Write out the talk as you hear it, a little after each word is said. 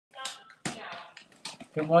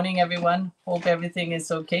Good morning, everyone. Hope everything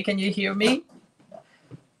is okay. Can you hear me?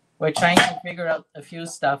 We're trying to figure out a few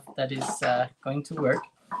stuff that is going to work.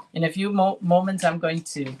 In a few moments, I'm going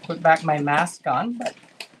to put back my mask on. But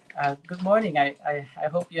good morning. I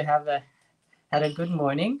hope you have had a good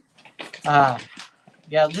morning. Uh,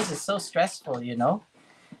 yeah, this is so stressful, you know.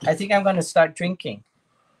 I think I'm going to start drinking.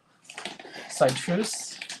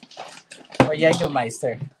 Chartreuse or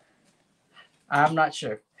Jägermeister. I'm not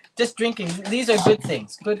sure. Just drinking. These are good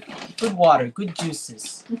things. Good water, good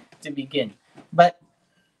juices to begin. But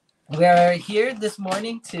we're here this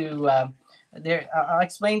morning to. I'll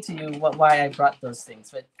explain to you why I brought those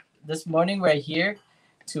things. But this morning we're here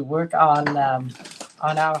to work on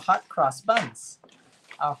our hot cross buns,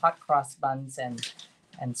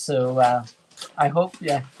 and so I hope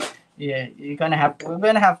we're gonna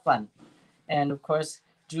have fun, and of course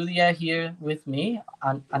Julia here with me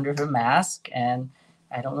under her mask, and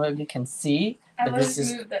I don't know if you can see, but this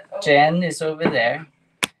is Jen is over there,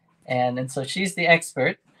 and so she's the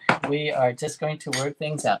expert. We are just going to work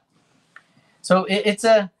things out. So it's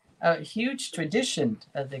a huge tradition,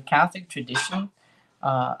 the Catholic tradition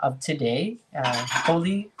of today,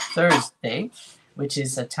 Holy Thursday, which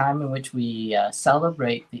is a time in which we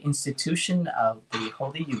celebrate the institution of the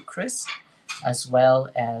Holy Eucharist, as well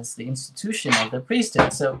as the institution of the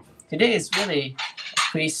priesthood. So today is really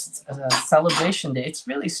priest celebration day. It's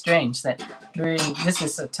really strange that this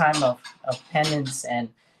is a time of penance and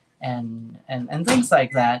things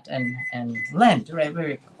like that, and Lent, right?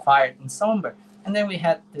 Very quiet and somber. And then we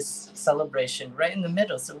had this celebration right in the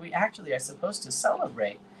middle. So we actually are supposed to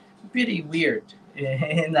celebrate. Pretty weird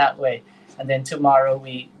in that way. And then tomorrow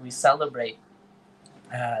we celebrate.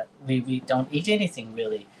 We don't eat anything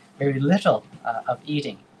really, very little of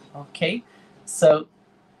eating. Okay, so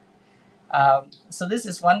so this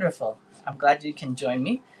is wonderful. I'm glad you can join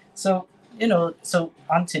me. So so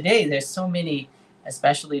on today there's so many,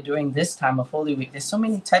 especially during this time of Holy Week, there's so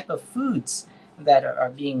many type of foods that are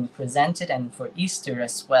being presented, and for Easter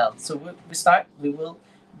as well. So we will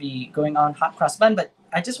be going on hot cross bun, but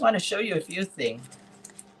I just want to show you a few things.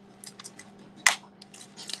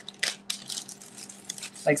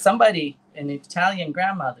 Like somebody, an Italian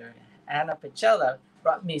grandmother, Anna Picella,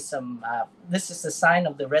 brought me some, this is the sign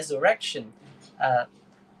of the resurrection. Now,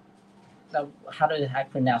 how do I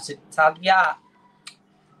pronounce it? Taglia.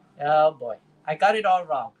 Oh boy, I got it all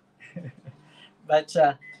wrong. But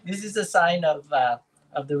this is a sign of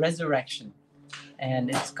the resurrection, and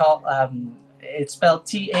it's called it's spelled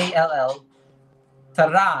Tall,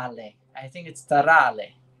 tarale. I think it's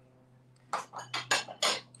tarale.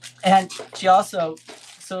 And she also,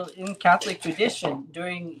 so in Catholic tradition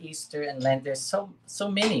during Easter and Lent, there's so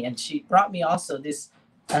many, and she brought me also this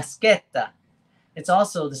taschetta. It's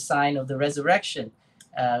also the sign of the resurrection,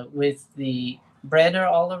 with the bread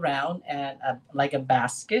all around and like a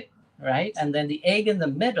basket, right? And then the egg in the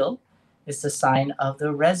middle is the sign of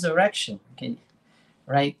the resurrection. Okay,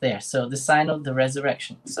 right there. So the sign of the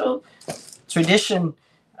resurrection. So tradition,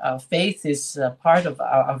 faith is part of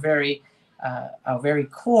our very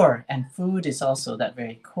core, and food is also that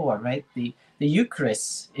very core, right? The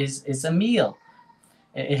Eucharist is a meal.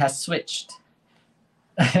 It has switched.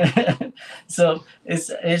 So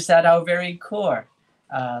it's at our very core.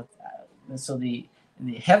 So the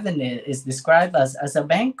heaven is described as a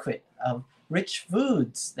banquet of rich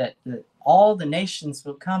foods that all the nations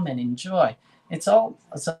will come and enjoy. It's all,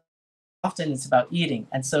 so often it's about eating.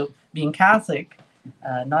 And so being Catholic,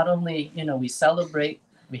 not only we celebrate,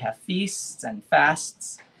 we have feasts and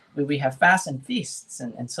fasts, we have fasts and feasts,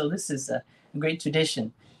 and so this is a great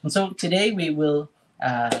tradition. And so today we will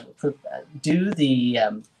do the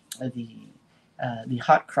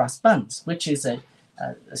hot cross buns, which is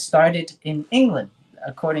started in England,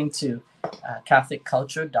 according to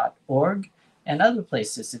CatholicCulture.org and other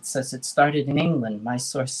places. It says it started in England. My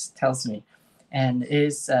source tells me, and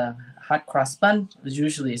is hot cross bun.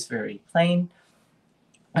 Usually is very plain,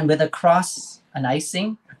 and with a cross, an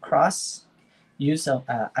icing, a cross, use of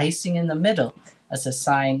icing in the middle as a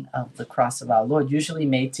sign of the cross of our Lord. Usually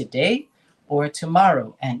made today or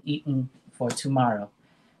tomorrow and eaten for tomorrow.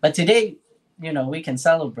 But today, we can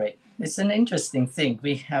celebrate. It's an interesting thing.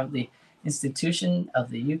 We have the institution of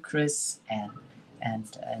the Eucharist and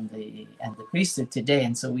the priesthood today,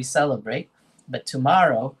 and so we celebrate. But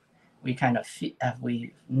tomorrow, we kind of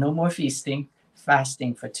we no more feasting,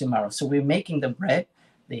 fasting for tomorrow. So we're making the bread,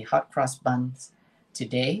 the hot cross buns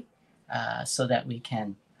today, so that we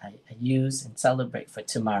can use and celebrate for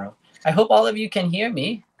tomorrow. I hope all of you can hear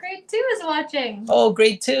me. Grade 2 is watching. Oh,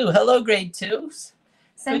 grade 2. Hello, grade 2s.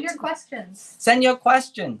 Send your questions. Send your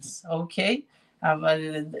questions, okay?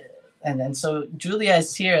 and so Julia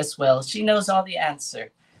is here as well. She knows all the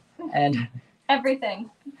answer, and everything.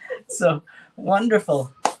 So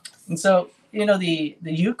wonderful. And so the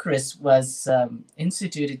Eucharist was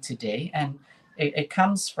instituted today, and it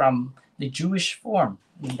comes from the Jewish form,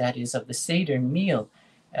 that is of the Seder meal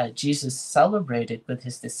Jesus celebrated with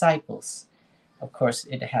his disciples. Of course,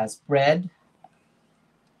 it has bread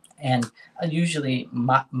and usually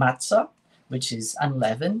matzah, which is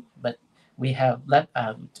unleavened, but we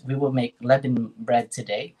will make leavened bread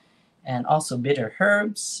today, and also bitter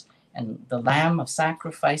herbs and the lamb of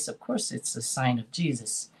sacrifice. Of course, it's a sign of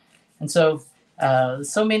Jesus, and so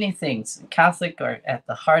so many things. Catholic are at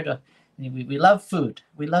the heart of. We love food.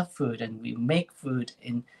 We love food, and we make food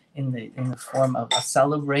in the form of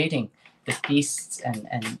celebrating the feasts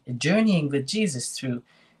and journeying with Jesus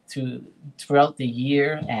throughout the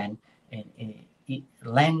year and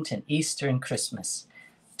Lent and Easter and Christmas.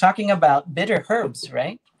 Talking about bitter herbs,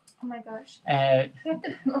 right? Oh my gosh.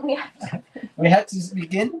 We have to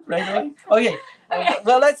begin right away. Okay.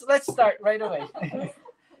 Well, let's start right away.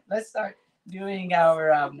 Let's start doing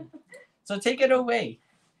our. So take it away.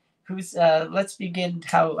 Let's begin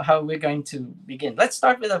how we're going to begin. Let's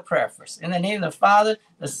start with a prayer first. In the name of the Father,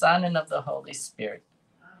 the Son, and of the Holy Spirit.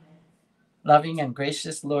 Amen. Loving and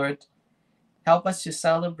gracious Lord, help us to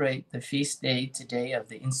celebrate the feast day today of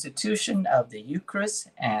the institution of the Eucharist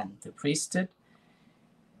and the priesthood.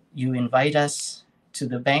 You invite us to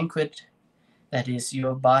the banquet that is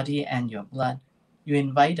your body and your blood. You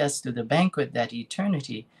invite us to the banquet that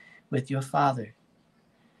eternity with your Father.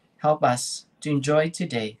 Help us to enjoy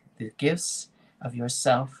today the gifts of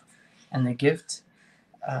yourself and the gift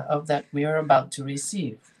of that we are about to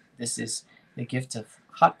receive. This is the gift of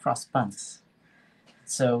Hot Cross Buns.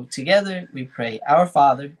 So together we pray, Our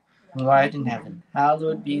Father, who art in heaven,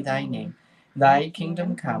 hallowed be thy name. Thy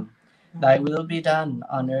kingdom come, thy will be done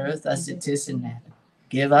on earth as it is in heaven.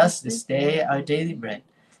 Give us this day our daily bread,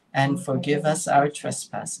 and forgive us our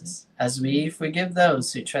trespasses, as we forgive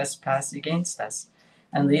those who trespass against us.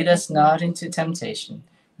 And lead us not into temptation,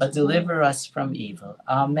 but deliver us from evil.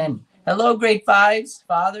 Amen. Hello, grade fives,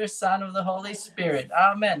 Father, Son, of the Holy Spirit.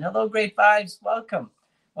 Amen. Hello, grade fives. Welcome.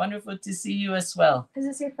 Wonderful to see you as well. Is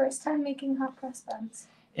this your first time making hot cross buns?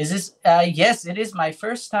 Is this? Yes, it is my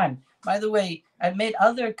first time. By the way, I've made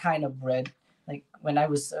other kind of bread. Like when I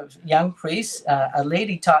was a young priest, a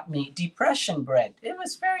lady taught me depression bread. It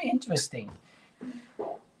was very interesting.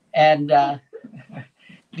 And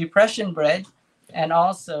depression bread, and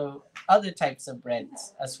also other types of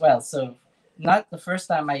breads as well. So not the first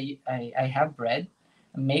time I have bread,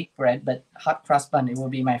 make bread, but hot cross bun, it will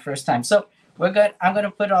be my first time. So I'm going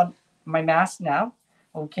to put on my mask now,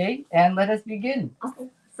 okay? And let us begin. Okay,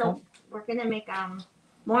 so we're going to make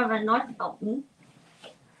more of a North oatmeal.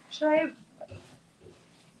 Should I?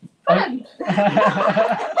 Fun!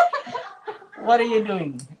 What are you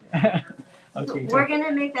doing? Okay. We're going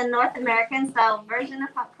to make a North American style version of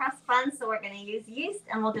hot cross buns. So we're going to use yeast,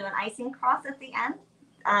 and we'll do an icing cross at the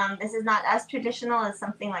end. This is not as traditional as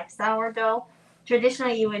something like sourdough.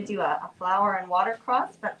 Traditionally, you would do a flour and water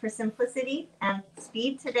cross, but for simplicity and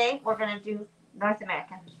speed today, we're going to do North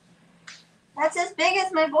American. That's as big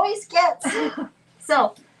as my voice gets.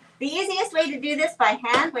 So the easiest way to do this by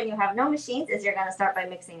hand when you have no machines is you're going to start by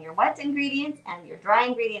mixing your wet ingredients and your dry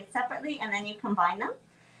ingredients separately, and then you combine them.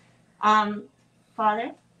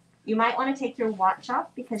 Father, you might want to take your watch off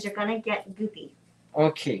because you're going to get goopy.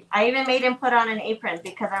 Okay. I even made him put on an apron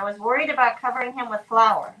because I was worried about covering him with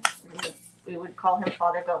flour. We would call him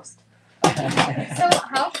Father Ghost. So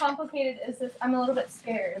how complicated is this? I'm a little bit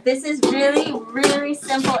scared. This is really, really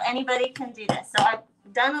simple. Anybody can do this. So I've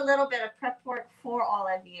done a little bit of prep work for all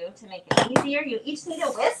of you to make it easier. You each need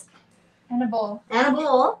a whisk. And a bowl. And a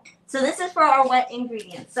bowl. So this is for our wet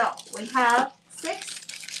ingredients. So we have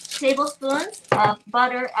 6 tablespoons of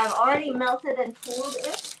butter. I've already melted and cooled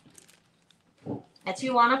it. That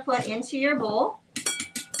you want to put into your bowl.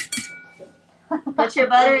 Put your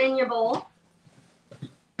butter in your bowl.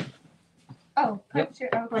 Oh, put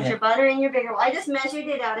your butter in your bigger bowl. I just measured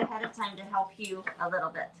it out ahead of time to help you a little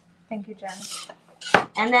bit. Thank you, Jen.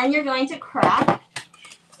 And then you're going to crack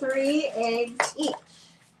 3 eggs each.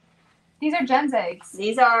 These are Jen's eggs.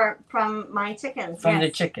 These are from my chickens. From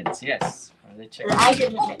the chickens, yes. From the chickens.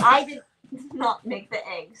 I did not make the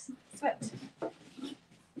eggs. Switch.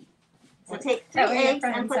 So take 3 eggs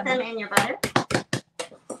and put them in your butter.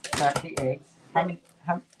 Crack the eggs. How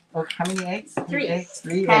many eggs? 3 eggs.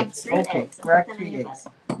 3 crack eggs. 3 Okay, eggs. crack 3 eggs.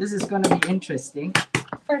 This is going to be interesting.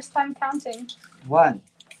 First time counting. 1.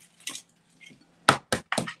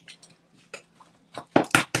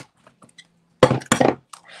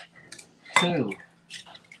 2.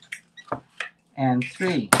 and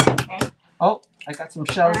 3. Okay. Oh, I got some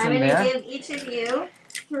shells I'm in going to there. give each of you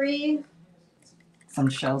 3. Some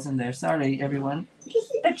shells in there. Sorry, everyone.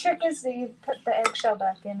 The trick is that you put the eggshell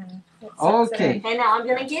back in and it sucks it Okay. in. Okay, now I'm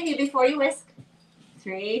going to give you, before you whisk,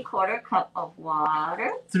 3/4 cup of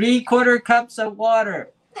water. 3/4 cups of water.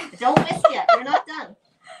 Don't whisk yet. You're not done.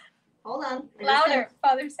 Hold on. Louder.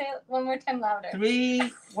 Father, say it one more time louder.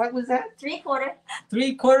 What was that? 3/4.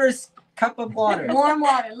 3/4 cup of water. Warm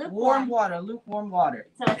water. Lukewarm. Lukewarm water.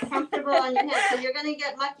 So it's comfortable on your hands. So you're going to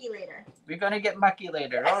get mucky later. We're going to get mucky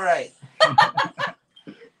later. All right.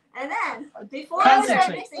 And then, before you start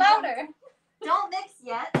Concentrate. mixing, Louder. don't mix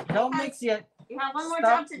yet. Don't mix yet. You have one more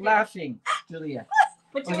Stop job to do. laughing, Julia.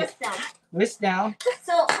 Put your Okay. whisk down. Whisk down.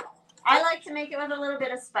 So I like to make it with a little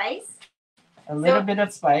bit of spice. A little bit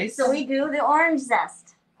of spice. So we do the orange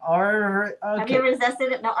zest. Or, Have you okay. ever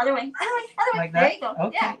zested it? No, other way. Other way. Other way. Like There that? you go.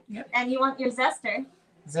 Okay. Yeah. Yep. And you want your zester.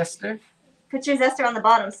 Zester. Put your zester on the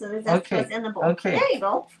bottom so the zest Okay. goes in the bowl. Okay. There you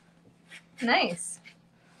go. Nice.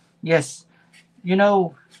 Yes. You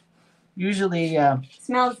know, usually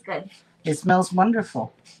Smells good. it smells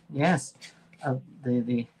wonderful. Yes.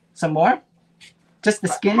 Some more? Just the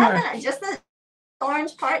skin? Or? Just the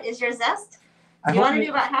orange part is your zest. I You want to hope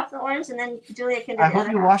do about half the orange, and then Julia can do I the hope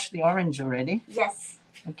other you half. washed the orange already. Yes.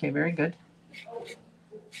 Okay, very good.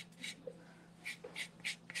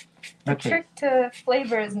 The Okay. trick to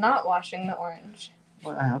flavor is not washing the orange.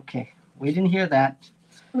 Well, okay. We didn't hear that.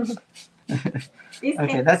 These Okay,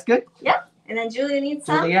 can- that's good. and then Julia needs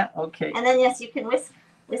some. Julia, okay. And then yes, you can whisk.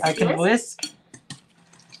 Whisk. I can whisk.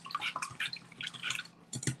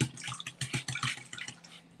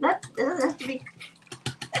 That doesn't have to be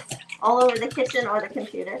all over the kitchen or the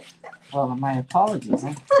computer. Well, my apologies.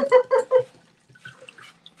 Huh?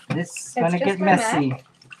 This is going to just get my messy.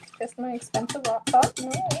 Just my expensive laptop. No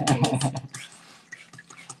worries.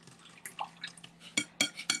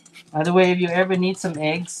 By the way, if you ever need some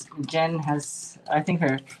eggs, Jen has, I think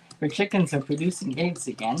her chickens are producing eggs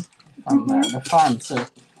again from the farm. So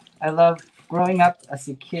I love, growing up as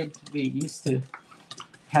a kid, we used to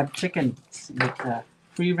have chickens with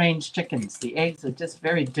free-range chickens. The eggs are just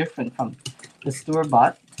very different from the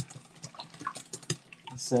store-bought.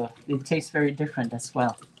 So they taste very different as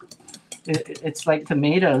well. It's like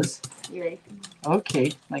tomatoes. You ready?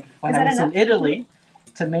 Okay, like when Is I that was in enough? Italy,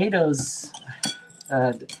 tomatoes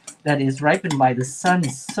that is ripened by the sun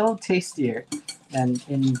is so tastier than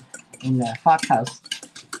in the hothouse.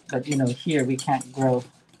 But you know, here we can't grow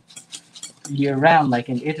year round like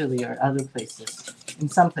in Italy or other places. In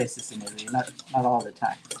some places in Italy, not all the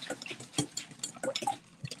time.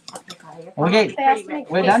 Okay, They have to make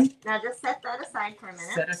we're done. Now just set that aside for a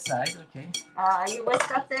minute. Set aside. Okay. Are you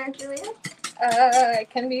whisked up there, Julia? It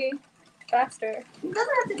can be faster. It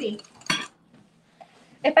doesn't have to be.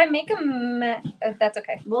 If I make a mess, that's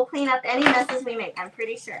okay. We'll clean up any messes we make, I'm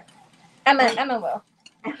pretty sure. Emma will.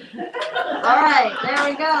 All right, there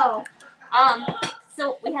we go.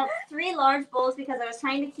 So we have 3 large bowls because I was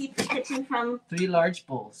trying to keep the kitchen from 3 large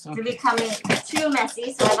bowls. to Okay. becoming too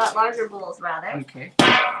messy, so I got larger bowls rather. Okay.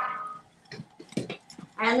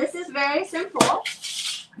 And this is very simple.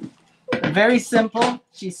 Very simple,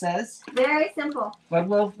 she says. Very simple. But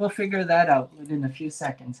we'll figure that out within a few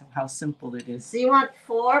seconds of how simple it is. So you want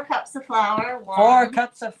 4 cups of flour. 1, 4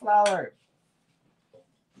 cups of flour.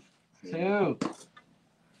 2,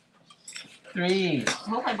 3, I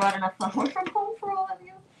hope I brought enough flour from home for all of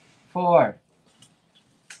you. 4.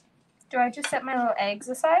 Do I just set my little eggs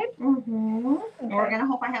aside? Mm-hmm. And we're Okay. gonna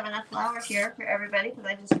hope I have enough flour here for everybody because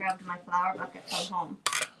I just grabbed my flour bucket from home.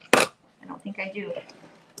 I don't think I do.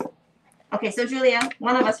 Okay, so Julia,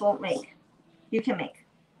 one of us won't make. You can make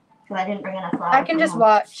because I didn't bring enough flour. I can from just home.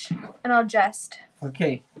 watch and I'll just.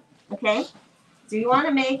 Okay. Okay. So you want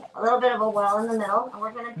to make a little bit of a well in the middle, and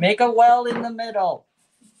we're gonna Make a well in the middle.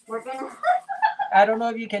 I I don't know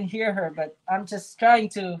if you can hear her, but I'm just trying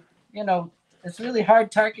to, you know, it's really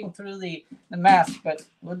hard talking through the mask, but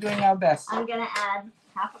we're doing our best. I'm gonna add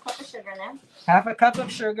half a cup of sugar there. Half a cup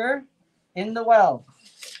of sugar in the well.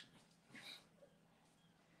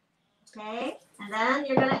 Okay, and then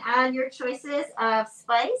you're gonna add your choices of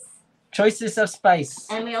spice, Choices of spice.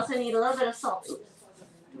 and we also need a little bit of salt. Oops.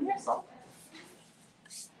 Do we have salt?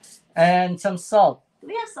 And some salt. Do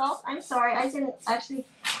we have salt? I'm sorry, I didn't actually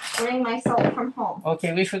bring my salt from home.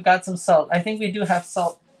 Okay, we forgot some salt. I think we do have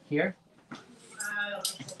salt here.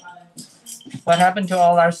 What happened to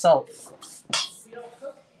all our salt?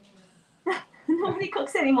 Nobody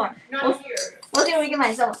cooks anymore. Not here. We'll do what we can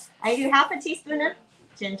find. So I do half a teaspoon of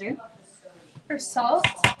ginger. For salt?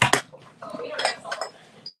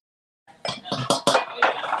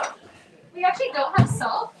 We actually don't have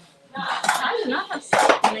salt. Not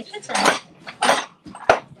the kitchen.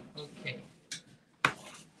 Okay.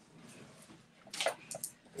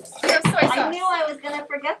 We have soy sauce. I knew I was gonna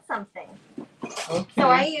forget something. Okay. So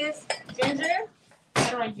I use ginger. How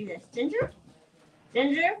do I do this? Ginger,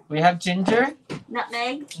 We have ginger,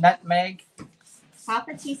 nutmeg, nutmeg. half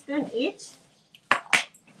a teaspoon each.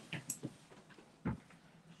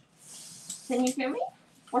 Can you hear me?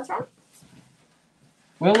 What's wrong?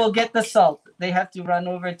 We will get the salt. They have to run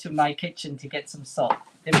over to my kitchen to get some salt.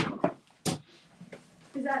 Is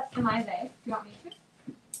that, am I they? Do you want me to?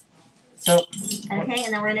 So Okay,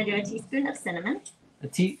 and then we're gonna do a teaspoon of cinnamon. a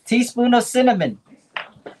teaspoon of cinnamon.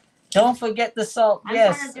 Don't forget the salt. I'm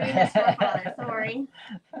Yes. kind of doing this for Father, sorry.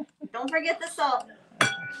 Don't forget the salt.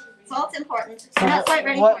 Salt's important. So We're not quite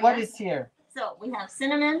ready what for you. is here? So we have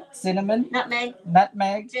cinnamon, Cinnamon, nutmeg,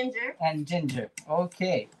 nutmeg, ginger, and ginger.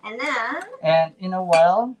 Okay. and then And in a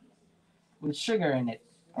while, with sugar in it.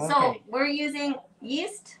 so Okay. we're using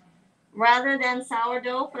yeast rather than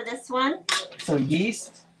sourdough for this one. So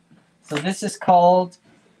yeast. So this is called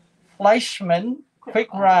Fleischmann Quick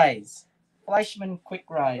Rise. Fleischmann Quick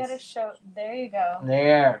Gotta Rise. show. There you go.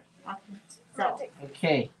 There. Okay. So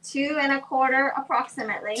Okay. 2 1/4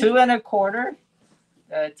 approximately. 2 1/4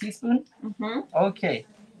 teaspoon. Mm-hmm. Okay.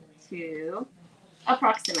 2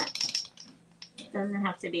 approximate. Doesn't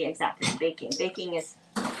have to be exact. It's baking. Baking is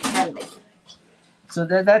friendly. So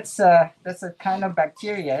that's a kind of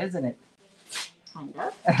bacteria, isn't it? Kind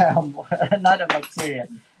of. Not a bacteria.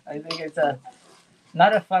 I think it's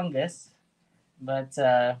not a fungus, but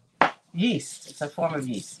yeast. It's a form of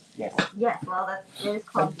yeast. Yes. Yes, well, it is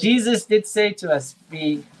But called yeast. Jesus did say to us,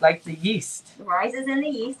 "Be like the yeast." It rises in the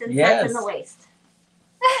yeast and Yes. sets in the waste.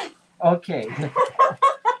 Okay.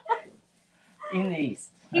 In the yeast.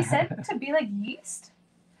 He said to be like yeast.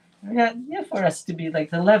 Yeah, for us to be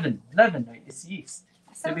like the leaven. Leaven is yeast.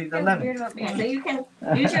 Sounds be the feels lemon. weird about Yeah, so being. you can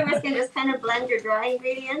use your whisk and just kind of blend your dry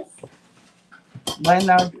ingredients. Blend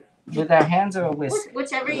out with our hands or a whisk.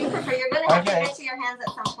 Whichever you prefer. You're going to have Okay. to get to your hands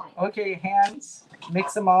at some point. Okay, hands.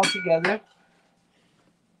 Mix them all together.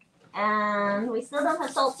 And we still don't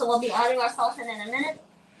have salt, so we'll be adding our salt in a minute.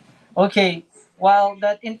 Okay, while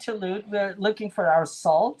that interlude, we're looking for our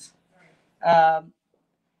salt.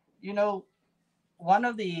 You know, one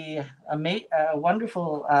of the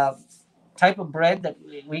wonderful type of bread that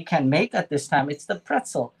we can make at this time, it's the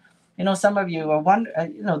pretzel. You know, some of you are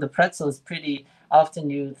the pretzel is pretty often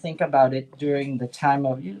you think about it during the time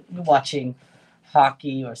of you watching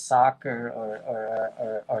hockey or soccer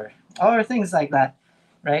or things like that,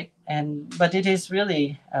 right? But it is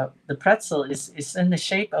really the pretzel is in the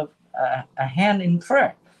shape of a hand in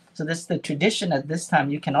prayer. So this is the tradition at this time.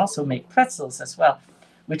 You can also make pretzels as well,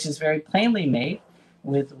 which is very plainly made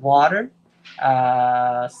with water,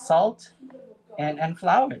 salt, and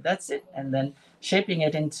flour. That's it. And then shaping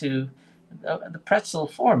it into the pretzel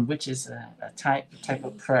form, which is a type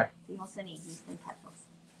of prayer. We also need yeast and pretzels.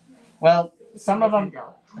 Well, some of them,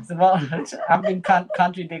 Dough. well, I've been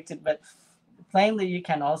contradicted, but plainly you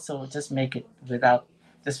can also just make it without,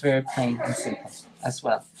 just very plain and simple as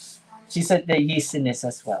well. She said the yeast in this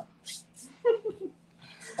as well.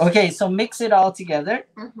 Okay, so mix it all together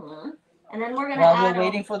Mm-hmm. And then we're going to while add. we're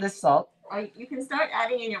waiting for the salt. Or you can start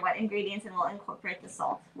adding in your wet ingredients, and we'll incorporate the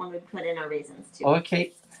salt when we put in our raisins too.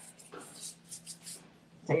 Okay,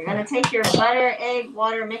 So you're going to take your butter, egg,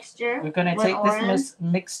 water mixture. we're gonna with take orange. this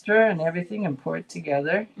mixture and everything and pour it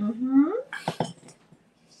together. Mm-hmm.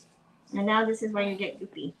 And now this is where you get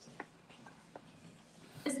goopy.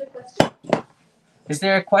 Is it a question? Is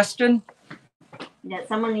there a question? Yeah,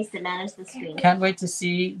 someone needs to manage the screen. Can't wait to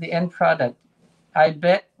see the end product. I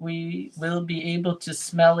bet we will be able to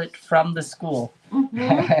smell it from the school.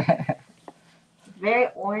 Mm-hmm. Very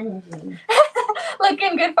orangey.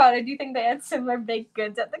 Looking good, Father. Do you think they had similar baked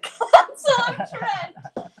goods at the Council of Trent?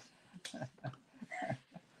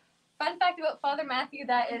 Fun fact about Father Matthew,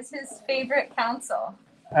 that is his favorite council.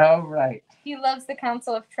 All right. He loves the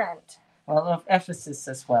Council of Trent. Well, of Ephesus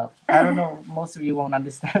as well. I don't know. Most of you won't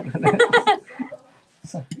understand.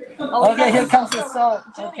 Okay, here comes the salt.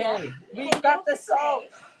 Okay, we've got the salt.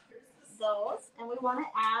 Those, and we want to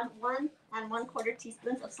add 1 1/4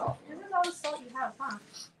 teaspoons of salt. This is all the salt you have, huh?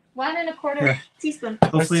 1 1/4 Yeah. Teaspoon.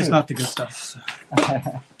 Hopefully it's not the good stuff. So.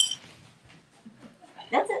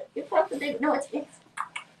 That's it. You put up the big. No, it's.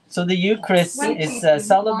 So the Eucharist One is teaspoon.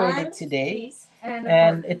 celebrated One today, piece.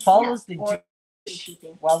 and it follows the or-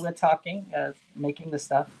 while we're talking, making the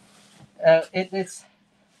stuff.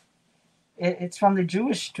 It's from the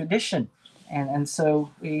Jewish tradition, and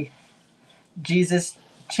so Jesus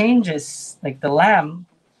changes like the lamb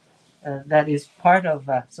that is part of.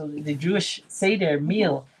 So the Jewish Seder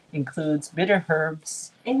meal includes bitter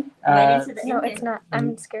herbs, Right into the No, Indian. it's not.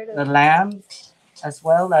 I'm scared the of it. lamb, as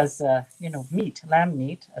well as meat, lamb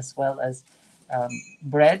meat, as well as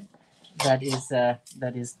bread that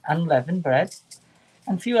is unleavened bread,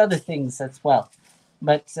 and a few other things as well.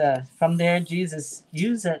 But from there, Jesus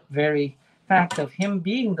used that very fact of him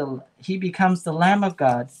being he becomes the Lamb of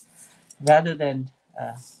God, rather than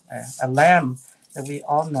a lamb that we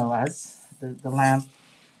all know as the lamb.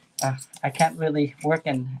 I can't really work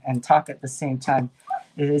and talk at the same time.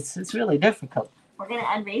 It's really difficult. We're gonna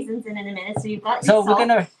add raisins in a minute, so you've got. So your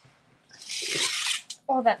salt.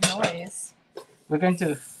 Oh, that noise. we're going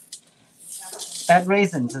to add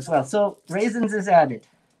raisins as well. So raisins is added.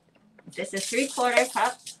 This is 3/4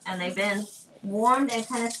 cup, and they've been warmed and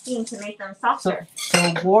kind of steamed to make them softer.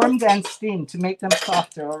 So warmed and steamed to make them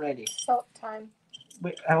softer already. Salt time.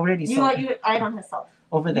 Wait, already You, salt I don't have salt.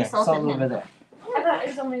 over there. you salted Salt him. over there. I thought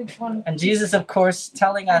there's only one. And Jesus, of course,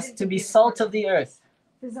 telling us to be salt of the earth.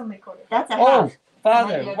 There's only quarter. That's a Oh, half.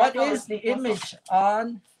 Father, Yeah, what that's is the image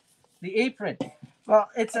on the apron? Well,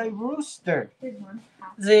 it's a rooster. Big one.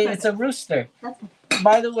 It's a rooster. That's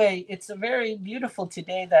By the way, it's a very beautiful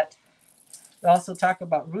today that we also talk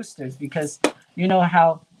about roosters, because you know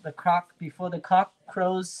how before the cock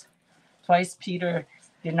crows twice, Peter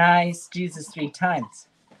denies Jesus 3 times.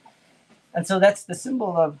 And so that's the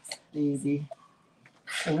symbol of the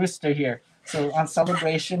rooster here. So on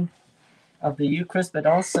celebration of the Eucharist, but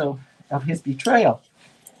also of his betrayal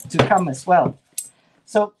to come as well.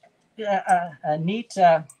 So a neat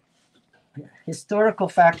historical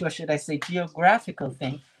fact, or should I say geographical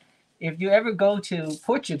thing. If you ever go to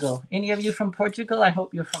Portugal, any of you from Portugal? I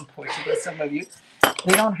hope you're from Portugal, some of you.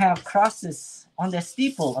 They don't have crosses on their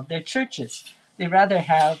steeple of their churches. They rather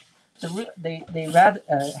have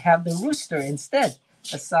have the rooster instead,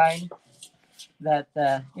 a sign that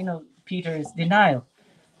Peter's denial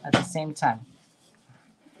at the same time.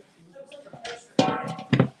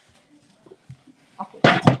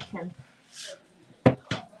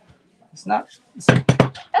 It's not.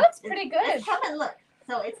 That looks pretty good. It's coming. Look,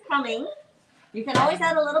 so it's coming. You can always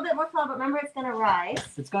add a little bit more flour, but remember it's gonna rise.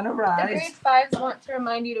 It's gonna The rise. grade fives want to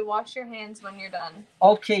remind you to wash your hands when you're done.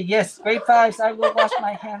 Okay, yes, grade 5s. I will wash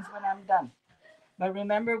my hands when I'm done. But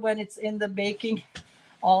remember, when it's in the baking,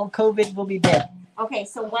 all COVID will be dead. Okay,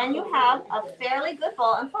 so when you have a fairly good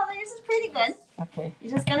bowl, and Father, yours is pretty good. Okay.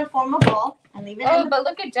 You're just gonna form a ball and leave it Oh, in. but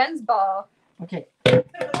look at Jen's ball. Okay.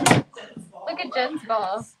 Look at Jen's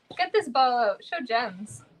ball. Get this ball out. Show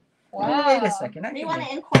Jen's. Wow. Wait a second. You want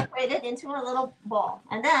to incorporate it into a little ball,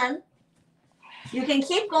 and then you can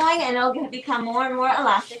keep going, and it'll become more and more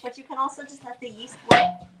elastic. But you can also just let the yeast work.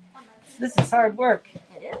 This is hard work.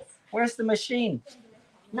 It is. Where's the machine?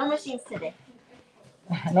 No machines today.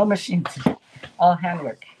 No machine. All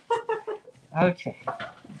handwork. Okay.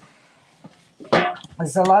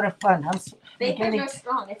 It's a lot of fun. Bakers are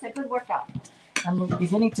strong. It's a good workout. I'm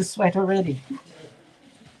beginning to sweat already.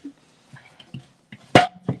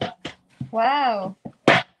 Wow.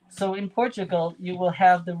 So in Portugal, you will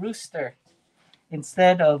have the rooster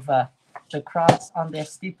instead of the cross on their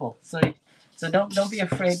steeple. So don't be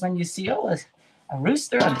afraid when you see a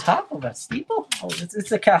rooster on top of a steeple. Oh,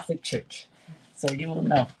 it's a Catholic church, so you will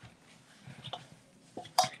know.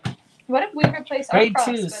 What if we replace our Grade cross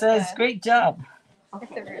 2 with says, the- great job. with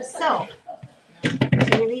the rooster? So,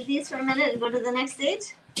 should we leave these for a minute and go to the next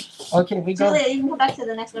stage? Okay, we go. Julia, you can go back to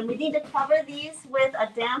the next one. We need to cover these with a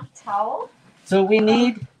damp towel. So we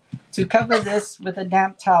need to cover this with a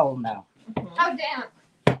damp towel now. How damp?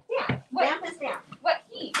 Yeah, What? damp is damp. What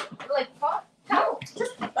heat? Like hot? No,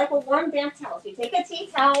 just like a warm damp towel. So you take a tea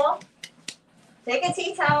towel,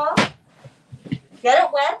 get it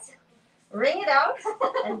wet, wring it out,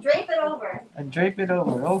 and drape it over. And drape it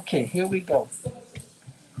over. Okay, here we go.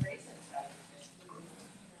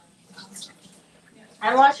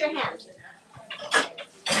 And wash your hands.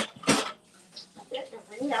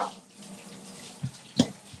 Wring it out.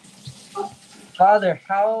 Father,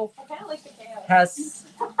 how I kind of like the chaos.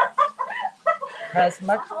 has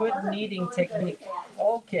much good kneading technique.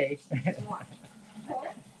 Okay.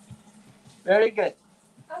 Very good.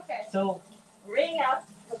 Okay. So Wring out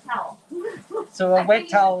the towel. a wet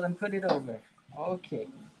towel and put it over. Okay.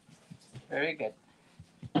 Very good.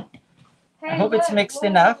 I hope it's mixed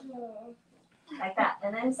enough. Like that.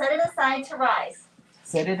 And then set it aside to rise.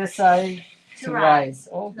 Set it aside to rise.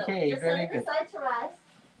 Okay, Just very set it good. aside to rise.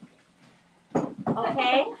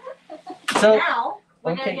 Okay. So Now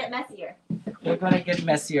we're okay. gonna get messier. we're gonna get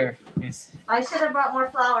messier. Yes. I should have brought more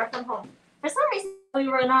flour from home. For some reason we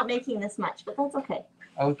were not making this much, but that's okay.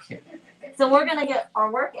 Okay. So we're gonna get our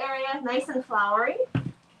work area nice and floury.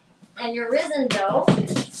 And your risen dough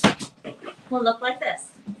will look like this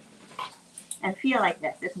and feel like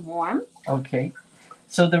this. It's warm. Okay.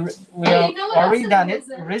 So we You know what are else already is done it.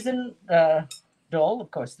 risen? Risen doll,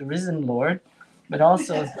 of course, the risen Lord, but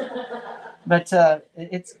also, but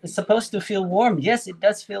it's supposed to feel warm. Yes, it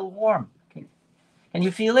does feel warm. Can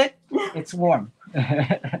you feel it? It's warm.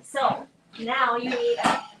 So now you need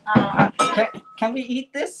Can we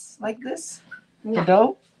eat this like this? The no,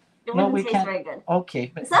 dough? it No, wouldn't we taste can't. very good.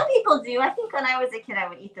 Okay, but Some people do. I think when I was a kid, I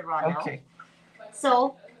would eat the raw dough. okay.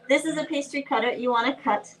 So this is a pastry cutter. You want to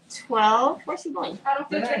cut 12. Where's he going? I don't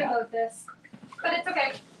feel good about this, but it's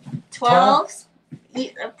okay. 12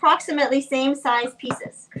 approximately same size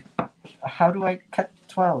pieces. How do I cut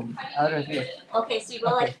 12 out of here? Okay, so you go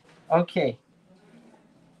Okay. like Okay.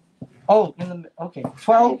 Oh, okay.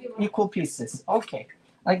 12 equal pieces. Okay.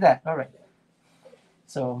 Like that. All right.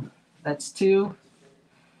 So that's 2,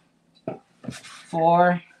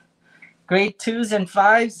 4. Grade 2s and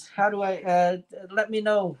 5s. How do I, let me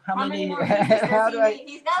know how many, more pieces does how he do I, need?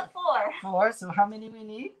 He's got 4. 4. So how many we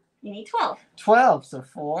need? You need 12. 12. So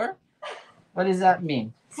 4. What does that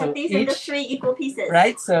mean? Cut So these into each, 3 equal pieces.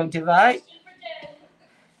 right? So divide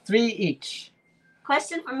 3 each.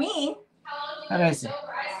 Question for me. How do I say?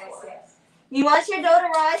 You want your dough to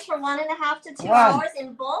rise for 1.5 to 2 1. hours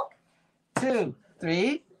in bulk? 2,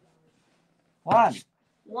 3, 1.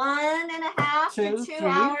 1.5 to 2 2, 3.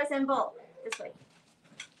 hours in bulk. This way.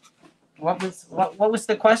 What was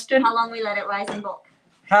the question? How long we let it rise in bulk?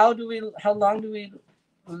 How long do we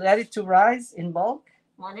let it to rise in bulk?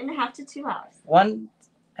 1.5 to 2 hours.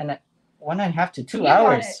 1.5 to 2 You got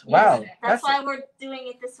hours. it. Wow. That's why we're doing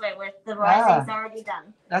it this way, with the rising's already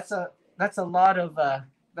done. That's a lot of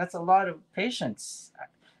patience.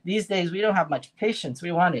 These days we don't have much patience.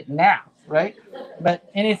 We want it now, right? But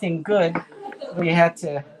anything good, we had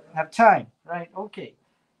to have time, right? Okay.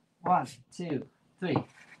 1, 2, 3.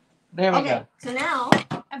 There we Okay, go. so now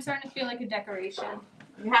I'm starting to feel like a decoration.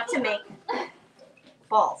 you have to make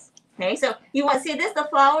balls. Okay, so you want to see this, the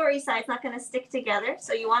floury side's not going to stick together.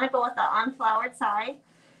 So you want to go with the unfloured side,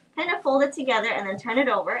 kind of fold it together and then turn it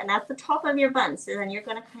over. And that's the top of your bun. So then you're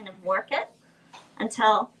going to kind of work it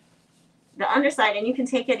until the underside, and you can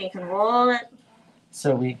take it and you can roll it.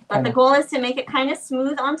 So But the goal is to make it kind of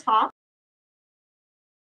smooth on top.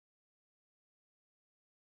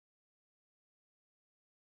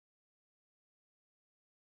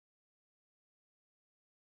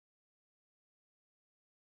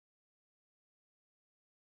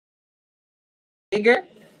 bigger,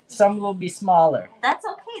 some will be smaller. That's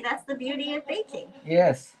okay. That's the beauty of baking.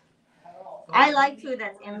 Yes. I like food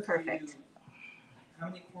that's imperfect. How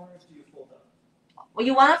many corners do you fold up? Well,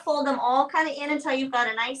 you want to fold them all kind of in until you've got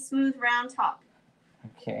a nice smooth round top.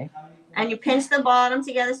 Okay. And you pinch the bottom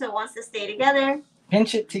together so it wants to stay together.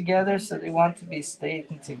 Pinch it together so they want to be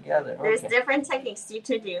staying together. There's Okay. different techniques to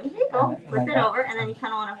do. Here you go. Flip it over, and then you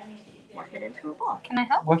kind of want to work it into a ball. Can I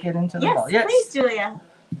help? Work it into the Yes, ball. Yes. please, Julia.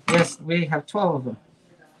 Yes, we have 12 of them.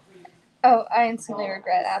 Oh, I instantly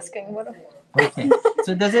regret asking. What? Okay.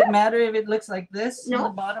 So does it matter if it looks like this No. on the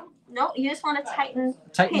bottom? No, you just want to tighten,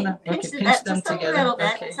 Tighten them. Okay, pinch pinch them just a together. little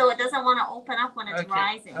bit, Okay. so it doesn't want to open up when it's Okay.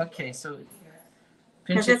 rising. Okay, so pinch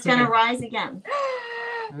Because it it's going to together. rise again.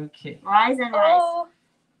 Okay. Rise and rise. Oh,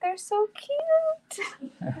 they're so cute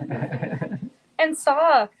and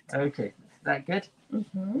soft. Okay. Is that good?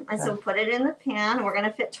 And so put it in the pan. We're going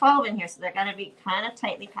to fit 12 in here, so they're going to be kind of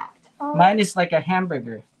tightly packed. Oh. Mine is like a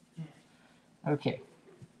hamburger. Okay.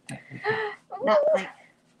 Not like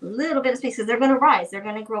a little bit of space, because they're going to rise. They're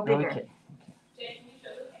going to grow bigger. Okay.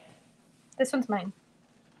 This one's mine.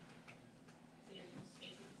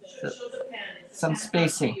 So, some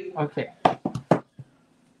spacing. Okay.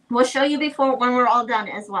 We'll show you before when we're all done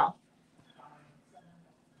as well.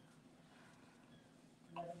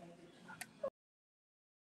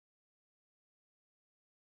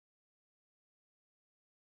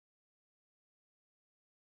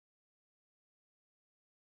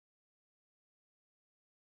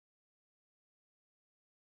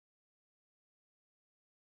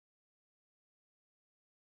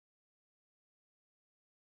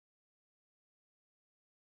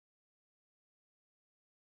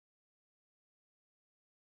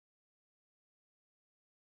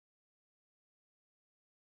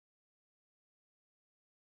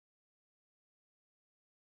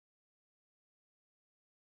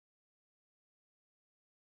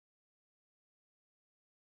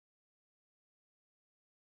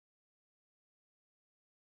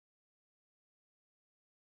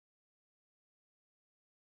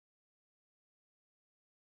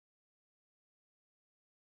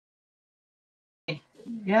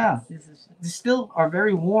 Yeah, they still are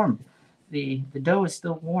very warm. The dough is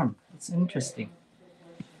still warm. It's interesting.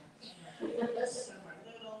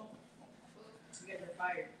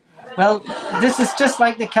 Well, this is just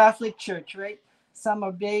like the Catholic Church, right? Some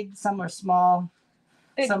are big, some are small,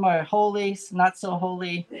 Big. some are holy, not so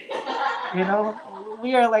holy. You know,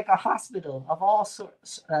 we are like a hospital of all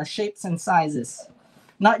sorts, shapes and sizes,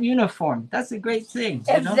 not uniform. That's a great thing.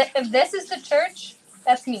 You know? If this is the church,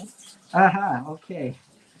 that's me. Okay.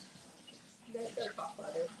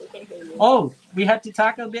 Oh, we have to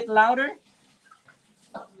talk a bit louder?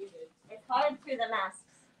 It's hard through the masks.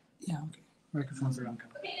 Yeah, okay. Microphones are on.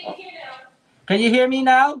 Can you hear me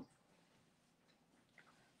now?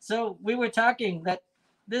 So we were talking that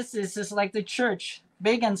this is just like the church,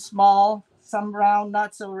 big and small, some round,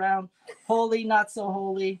 not so round, holy, not so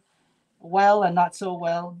holy, well and not so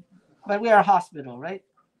well. But we are a hospital, right?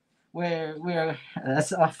 We're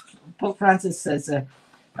as Pope Francis says, a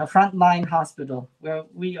frontline hospital where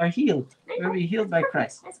we are healed, where we healed by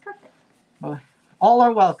Christ. That's perfect. All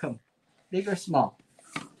are welcome, big or small.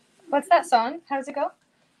 What's that song? How does it go?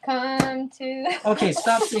 Come to. Okay,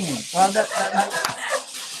 stop singing. Well, that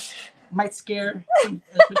might scare some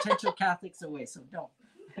potential Catholics away, so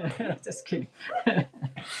don't. Just kidding.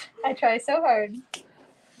 I try so hard.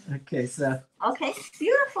 Okay, so Okay,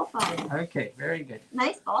 beautiful, Father. okay, very good.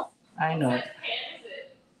 Nice ball. I know it.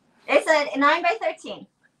 It's a 9 by 13.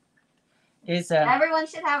 It's Everyone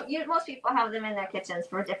should have. Most people have them in their kitchens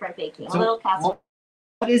for different baking. So a little casserole.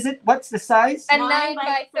 what is it? What's the size? A 9 9 by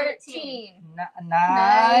by 13. 13.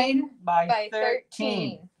 9 by By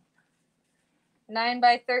 13. 9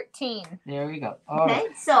 by 13. There we go. All Okay,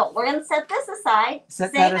 right. so we're gonna set this aside.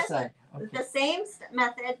 Set Same that as- aside. Okay. The same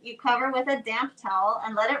method. You cover with a damp towel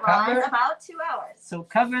and let it rise Cover. about 2 hours, So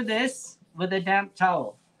cover this with a damp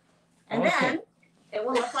towel. and Okay. then it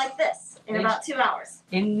will look like this in about 2 hours.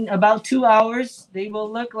 In about 2 hours, they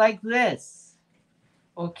will look like this.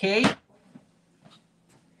 Okay?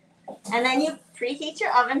 And then you preheat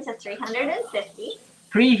your oven to 350.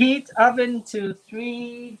 Preheat oven to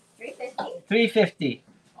 350. 350.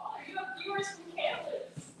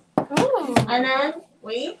 Ooh. And then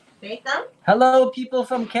we bake them. Hello, people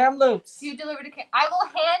from Kamloops. You deliver to I will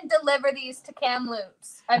hand deliver these to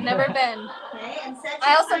Kamloops. I've never been. Okay, and set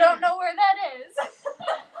I your also timer. don't know where that is.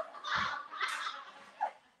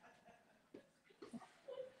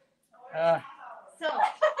 So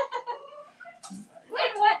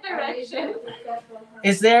In what direction?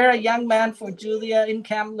 Is there a young man for Julia in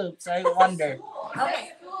Kamloops? I wonder.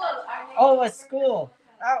 okay, Oh, a school.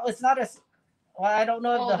 Oh, it's not a. Well, I don't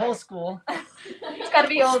know if the whole school. It's got to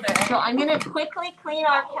be older. so I'm gonna quickly clean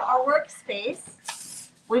our workspace.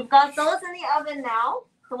 We've got those in the oven now.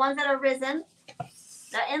 The ones that are risen.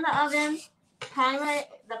 They're in the oven. Timer.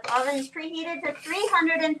 The oven is preheated to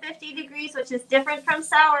 350 degrees, which is different from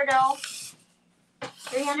sourdough.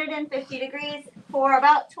 350 degrees for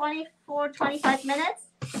about 25 minutes.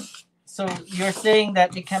 So you're saying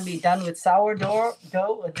that it can be done with sourdough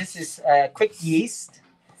dough? This is quick yeast,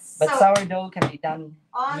 but So sourdough can be done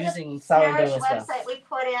on the using sourdough parish as well. website, we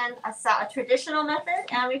put in a traditional method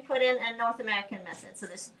and we put in a North American method. So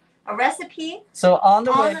there's a recipe So on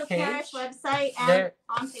the on the webpage, parish website and there-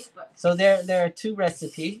 on Facebook. so there are two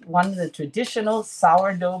recipes. One the traditional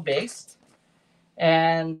sourdough based,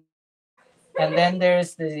 and then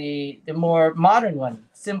there's the more modern one,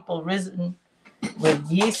 simple risen with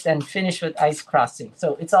yeast and finished with ice crossing.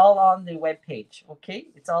 So it's all on the webpage. Okay,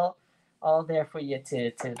 it's all there for you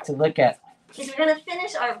to look at. Because we're gonna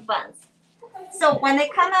finish our buns. So when they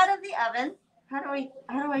come out of the oven, how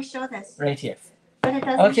do I show this? Right here. But it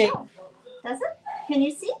doesn't Okay. show. Does it? Can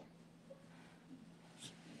you see?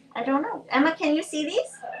 I don't know. Emma, can you see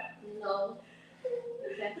these? No.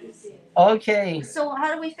 Okay. So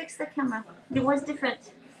how do we fix the camera? It was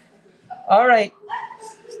different. All right.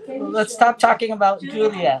 Let's stop talking about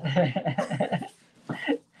Julia.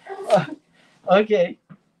 Okay.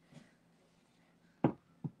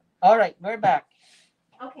 All right, we're back.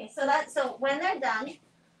 Okay, so when they're done,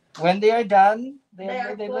 When they are done,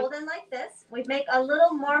 they're they look. golden like this. We make a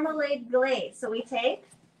little marmalade glaze. So we take.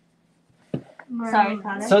 Sorry,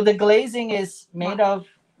 Father. So the glazing is made of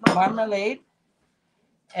marmalade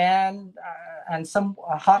and some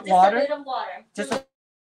hot Just water, a bit of water. just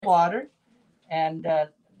water, and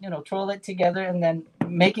twirl it together, and then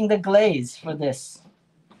making the glaze for this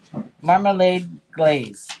marmalade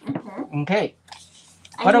glaze. Mhm. Okay.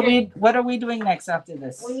 I What are need we doing next after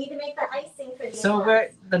this? We need to make the icing for the. So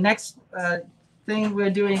the next thing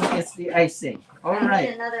we're doing is the icing. All I need right.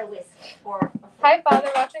 another whisk for. Hi,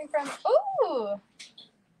 Father, watching from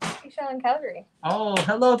Seashell in Calgary. Oh,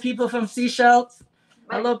 hello, people from Seychelles.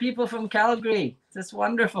 Hello, people from Calgary. That's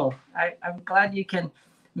wonderful. I'm glad you can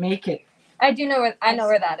make it. I do know where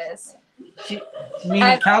that is.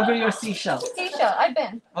 Meaning Calgary or Seashell? Seashell. I've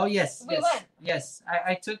been. Oh yes, We yes, went. yes.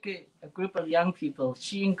 I took a group of young people.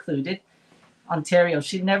 She included Ontario.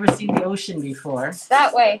 She'd never seen the ocean before,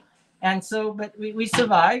 That way. and so but we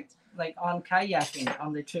survived like on kayaking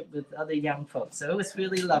on the trip with other young folks. So it was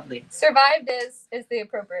really lovely. Survived is the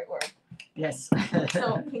appropriate word. Yes.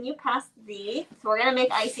 So can you pass the? So we're gonna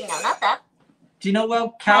make icing now. Not that. Do you know where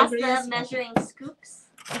Pass Calgary the is? measuring scoops.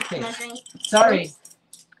 Okay. Measuring. Sorry. scoops.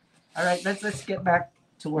 All right. Let's get back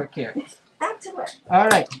to work here. Back to work. All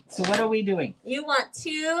right. So what are we doing? You want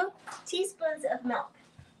 2 teaspoons of milk.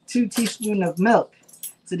 2 teaspoons of milk.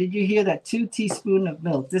 So did you hear that? 2 teaspoons of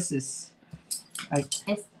milk. This is It's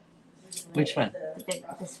which one?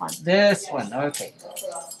 this one. This one. Okay.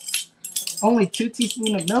 Only 2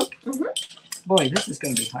 teaspoons of milk? Mhm. Boy, this is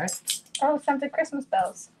going to be hard. Oh, scented Christmas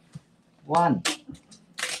bells. 1.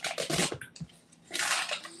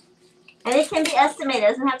 And it can be estimated. It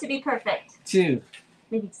doesn't have to be perfect. 2.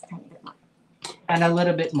 Maybe just a tiny bit more. And a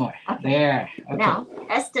little bit more. Okay. There. Okay. Now,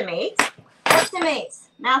 estimate. Estimate.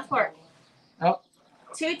 Math work. Oh.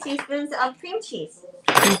 2 teaspoons of cream cheese.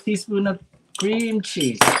 2 teaspoons of cream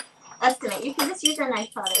cheese. Estimate. You can just use a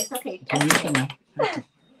knife, Father. It's okay. Can you Estimate. can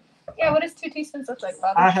Yeah, what does 2 teaspoons look like,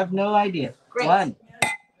 Father? I have no idea. Great. 1.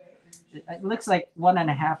 It looks like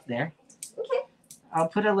 1.5 there. Okay. I'll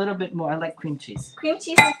put a little bit more. I like cream cheese. Cream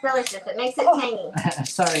cheese is delicious. It makes it tangy.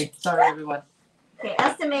 sorry everyone. Okay,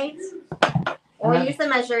 estimate. Or use the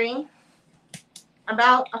measuring.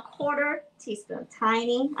 About a 1/4 teaspoon.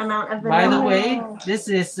 Tiny amount of vanilla. By the way, this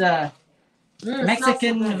is It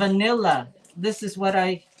Mexican smells so good. vanilla. This is what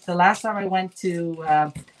the last time I went to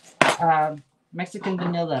Mexican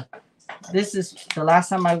vanilla. This is the last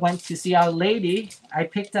time I went to see Our Lady. I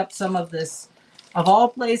picked up some of this, of all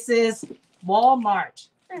places, Walmart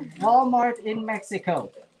in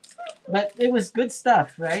Mexico. But it was good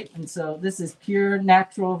stuff, right? And so this is pure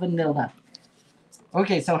natural vanilla.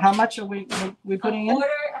 Okay, so how much are we putting in?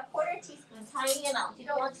 A quarter teaspoon. Tiny amount. You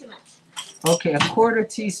don't want too much. Okay, a 1/4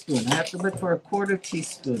 teaspoon. I have to look for a 1/4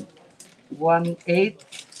 teaspoon. 1/8,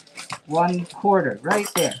 1/4, right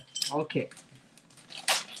there. Okay.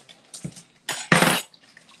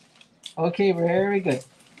 Okay, very good.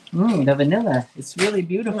 The vanilla, it's really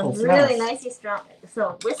beautiful. It's really smells. nicely strong.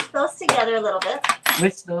 So whisk those together a little bit.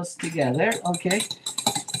 Whisk those together. Okay.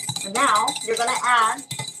 And now you're gonna add,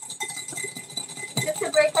 just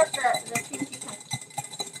to break up the cream cheese,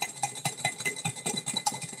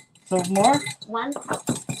 So more? 1 cup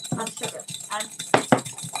of sugar. Add,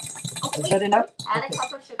 Is that enough? add Okay. a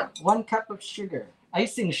cup of sugar. 1 cup of sugar.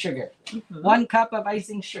 Icing sugar. Mhm. 1 cup of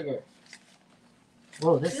icing sugar.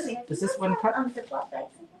 Whoa, is this 1 cup? Ziploc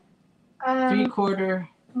bags. 3/4.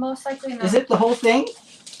 Most likely not. Is it the whole thing?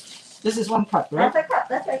 This is 1 cup, right? That's a cup.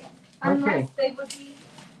 That's right. Unless they would be.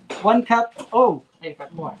 1 cup. Oh, I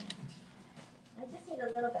got more. I just need a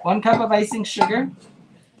little bit. 1 cup of icing sugar.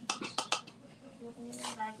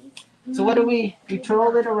 So what do we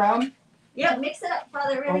twirl it around? Yeah, mix it up,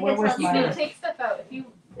 Father. Really Oh, good. where's So You mine? can take stuff out if you.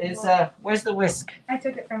 Is where's the whisk? I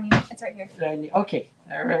took it from you. It's right here. Okay,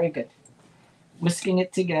 very good. Whisking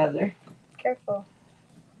it together. Careful.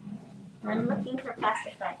 I'm looking for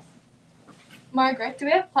plastic bags. Margaret, do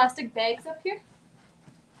we have plastic bags up here?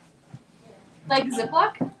 Like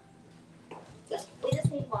Ziploc? We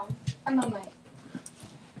just need one. I'm on my.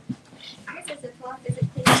 Here's a Ziploc. Is it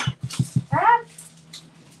clean? Ah,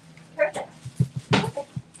 Perfect.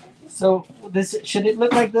 So this should it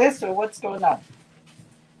look like this or what's going on?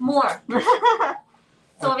 More. So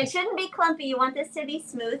Okay. if it shouldn't be clumpy, you want this to be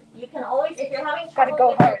smooth. You can always, if you're having Gotta trouble go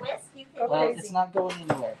with the hard. whisk, you Go can Well, use it's not going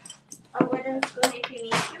anywhere. a wooden spoon if you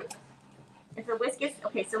need to. If the whisk is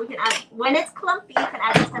okay, so we can add. When it's clumpy, you can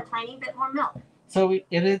add just a tiny bit more milk. So if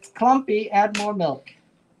it's clumpy, add more milk.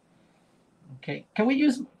 Okay.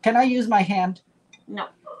 Can I use my hand? No.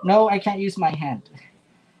 No, I can't use my hand.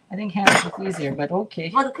 I think hands is easier, but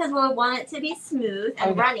okay. Well, because we want it to be smooth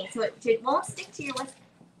and Okay. runny, so it won't stick to your whisk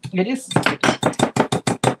It is.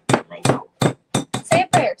 like so. say a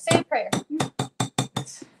prayer. Say a prayer.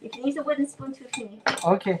 You can use a wooden spoon too if you need.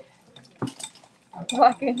 Okay.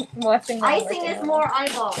 Watching. Icing is more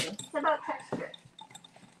eyeballing. It's about texture.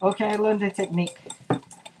 Okay, I learned the technique.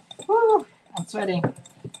 Woo, I'm sweating.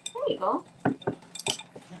 There you go.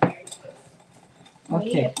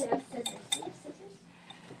 Okay. Need a pair of scissors. Do you have scissors?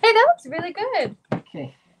 Hey, that looks really good.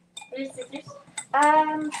 Okay. Here's scissors.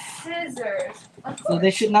 Scissors. Of So course.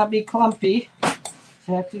 they should not be clumpy.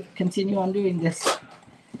 So I have to continue on doing this.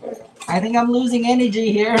 I think I'm losing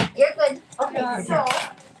energy here. You're good. Okay, Yeah. so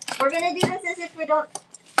we're gonna do this as if we don't,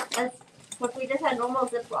 as if we just had normal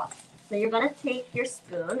Ziploc. So you're gonna take your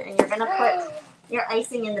spoon and you're gonna put your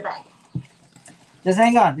icing in the bag. Just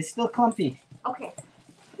hang on. It's still clumpy. Okay.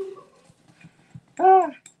 Ah.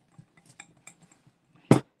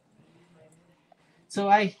 So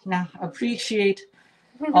I now appreciate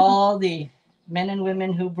all the men and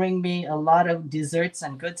women who bring me a lot of desserts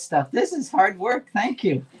and good stuff. This is hard work. Thank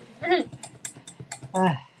you.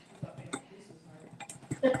 Ah.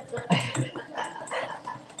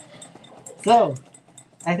 So,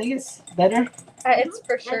 I think it's better. It's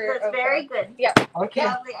for sure. That's very good. Okay.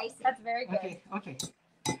 Lovely icing. That's very good. Okay. Okay.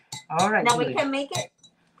 All right. Now we Julia. can make it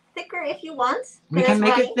thicker if you want. We 'cause can it's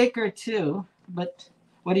make runny. it thicker too, but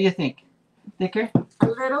what do you think? Thicker? A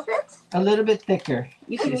little bit. A little bit thicker.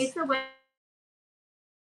 You can Yes. use the whisk.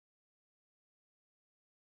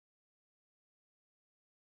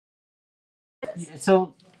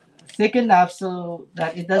 So thick enough so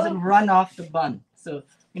that it doesn't run off the bun. So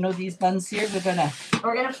you know these buns here, we're gonna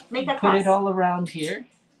Make a put cross. it all around here,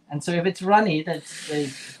 and so if it's runny,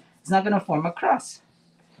 it's not gonna form a cross.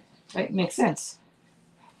 Right? Makes sense.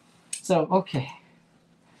 So okay,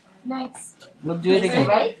 Nice. we'll do it Is again.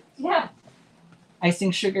 right? Yeah.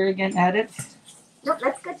 Icing sugar again added. Nope,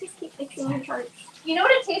 that's good. Just keep mixing your chart. You know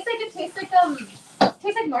what it tastes like? It tastes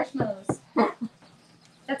like marshmallows.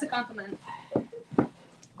 That's a compliment.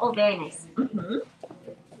 Oh, very nice. Mm-hmm.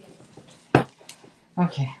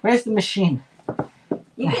 Okay, where's the machine?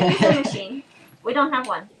 You can use the machine. We don't have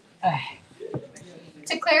one.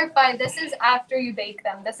 To clarify, this is after you bake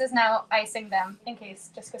them. This is now icing them, in case,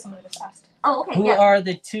 just because someone just asked. Oh, okay. Who Yeah. are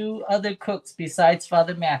the two other cooks besides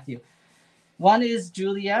Father Matthew? One is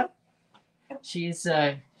Julia. She's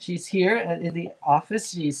here in the office.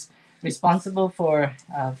 She's responsible for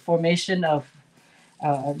formation of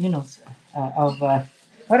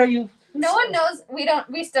what are you? No one knows. We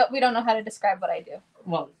don't know how to describe what I do.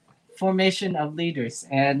 Well, formation of leaders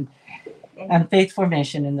and faith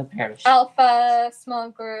formation in the parish. Alpha, small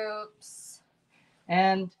groups.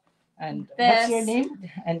 And what's your name?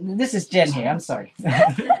 And this is Jen here. I'm sorry.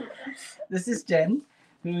 This is Jen,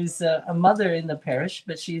 who is a mother in the parish,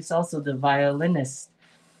 but she's also the violinist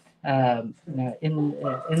in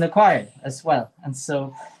the choir as well. And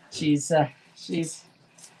so she's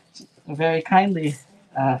very kindly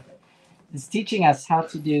is teaching us how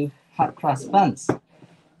to do hot cross buns.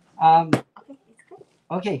 Okay, it's good.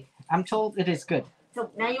 Okay, I'm told it is good. So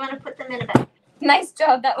now you want to put them in a bag. Nice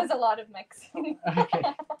job. That was a lot of mixing. Okay,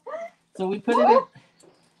 so we put it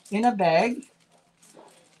in a bag.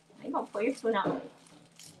 I'm going to pull your spoon out.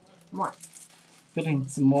 More. Putting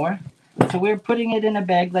some more. So we're putting it in a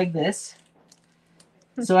bag like this.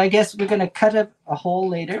 So I guess we're gonna cut a hole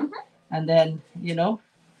later, and then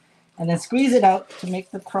and then squeeze it out to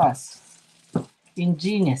make the cross.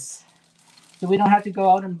 Ingenious. So we don't have to go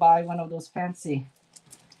out and buy one of those fancy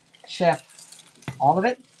chef. All of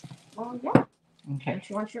it? Oh, yeah. Okay. Don't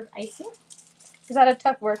you want your icing? Is that a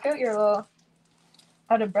tough workout? You're a little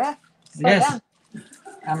out of breath. Slow Yes. down.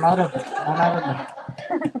 I'm out of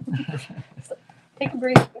Take a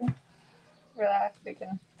breath. Relax. We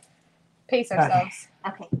can pace ourselves.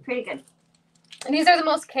 Okay, pretty good. And these are the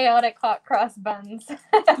most chaotic hot cross buns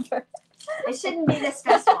ever. It shouldn't be this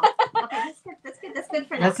stressful. Okay, that's good. That's good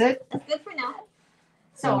for now. That's it? That's good for now.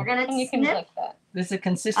 So we're gonna And you can snip. lick that. This is a I'll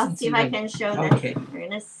consistency. see if I ring. can show this. Okay. We're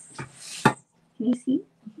gonna. Can you see?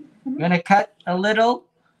 We're gonna cut a little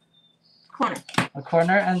Corner. a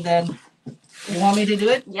corner, and then you want me to do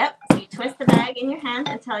it? Yep. So you twist the bag in your hand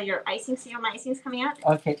until your icing. See where my icing's coming out?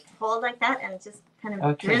 Okay. Hold like that and just kind of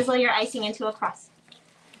Okay. drizzle your icing into a cross.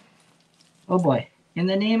 Oh boy. In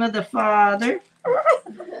the name of the Father, There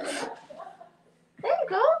you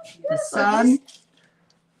go. the Son,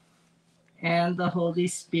 and the Holy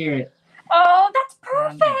Spirit. Oh, that's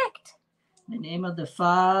perfect. In the name of the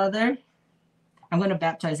Father, I'm going to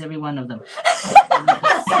baptize every one of them. In the name of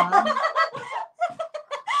the Son,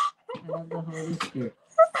 and of the Holy Spirit.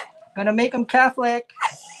 Going to make them Catholic.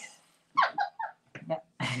 In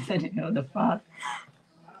the name of the Father,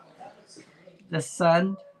 the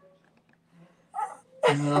Son,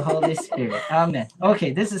 and the Holy Spirit. Amen.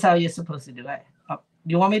 Okay, this is how you're supposed to do it.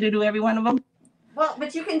 You want me to do every one of them? Well,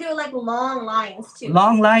 but you can do like long lines too.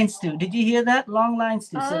 Long lines too. Did you hear that? Long lines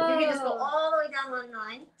too. So, You can just go all the way down one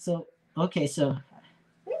line. okay, so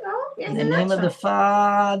There you go. in the name of the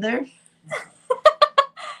Father.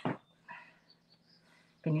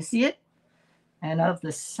 Can you see it? And of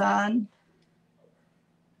the Son.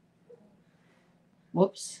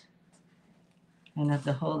 Whoops. And of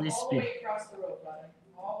the Holy Spirit. Across the road, Father.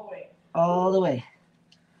 All the way. All the way.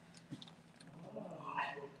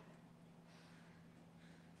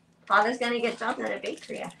 Father's gonna get jobs at a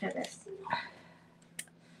bakery after this.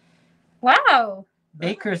 Wow.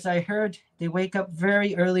 Bakers, I heard, they wake up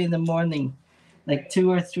very early in the morning, like 2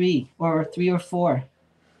 or 3, or 3 or 4.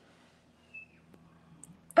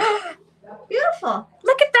 Beautiful.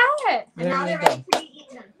 Look at that. And now There they're we go. ready to be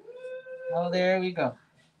eaten. Oh, there we go.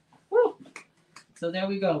 Woo. So there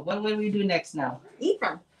we go. What will we do next now? Eat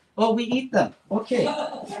them. Oh, we eat them. Okay.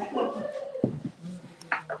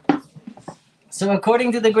 So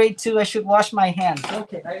according to the grade 2, I should wash my hands.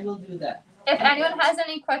 Okay, I will do that. If anyone has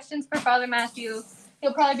any questions for Father Matthew,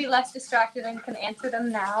 he'll probably be less distracted and can answer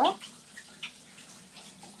them now.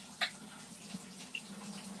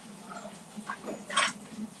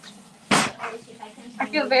 I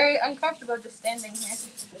feel very uncomfortable just standing here.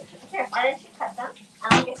 Here, why don't you cut them?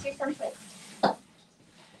 And I'll get you some plates.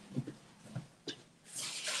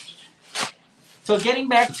 So getting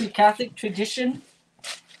back to Catholic tradition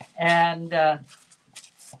and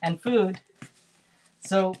food.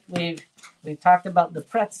 So we've talked about the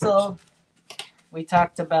pretzel. We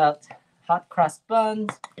talked about hot cross buns.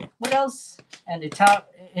 What else? And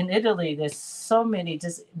in Italy, there's so many,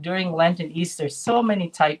 just during Lent and Easter, so many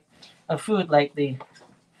type of food, like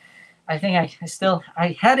I think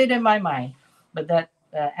I had it in my mind, but that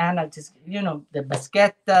Anna just, the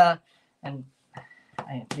baschetta and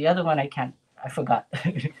the other one I forgot.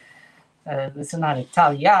 This is not a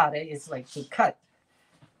tagliare, it's like to cut.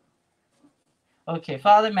 Okay,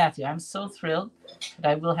 Father Matthew, I'm so thrilled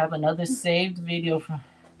that I will have another saved video from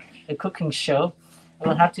the cooking show. I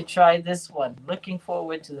will have to try this one. Looking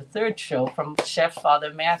forward to the 3rd show from Chef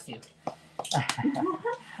Father Matthew.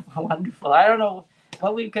 Wonderful. I don't know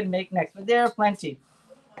what we can make next, but there are plenty.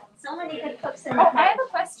 So many good cooks in the Oh, I have house. a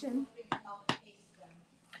question.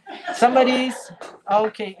 Somebody's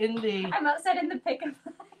okay I'm outside in the pick and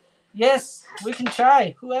yes, we can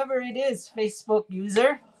try. Whoever it is, Facebook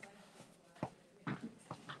user.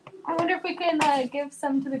 I wonder if we can give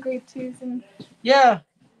some to the grade 2s and Yeah,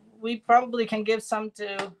 we probably can give some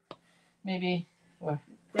to maybe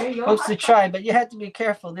There you folks go. to try, but you have to be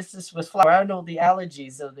careful. This is with flour. I don't know the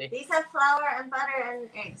allergies of the These have flour and butter and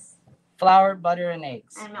eggs. flour, butter, and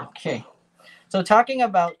eggs. And milk. Okay. So talking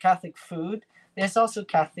about Catholic food, there's also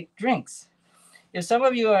Catholic drinks. If some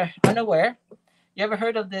of you are unaware, you ever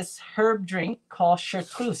heard of this herb drink called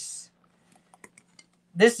chartreuse?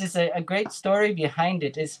 This is a great story behind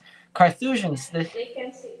it. It's Carthusians. They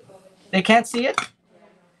can see. They can't see it?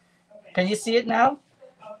 Can you see it now?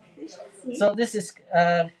 They should see. So this is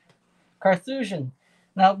Carthusian.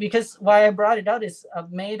 Now, because why I brought it out is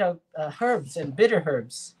made of herbs and bitter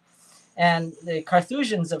herbs. And the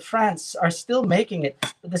Carthusians of France are still making it.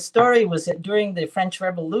 But the story was that during the French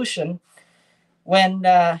Revolution, when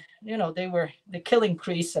they were killing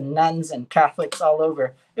priests and nuns and Catholics all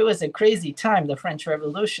over. It was a crazy time, the French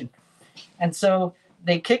Revolution. And so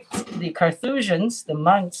they kicked the Carthusians, the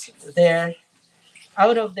monks there,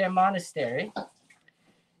 out of their monastery.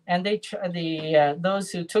 And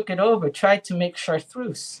those who took it over tried to make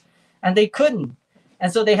chartreuse. And they couldn't.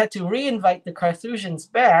 And so they had to re-invite the Carthusians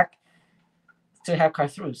back to have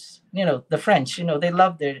chartreuse. The French, they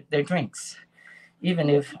love their drinks. Even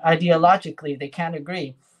if ideologically they can't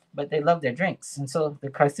agree, but they love their drinks. And so the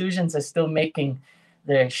Carthusians are still making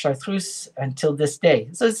their chartreuse until this day.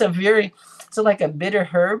 So it's like a bitter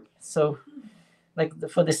herb. So like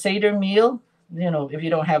for the Seder meal, if you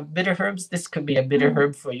don't have bitter herbs, this could be a bitter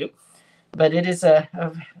herb for you. But it is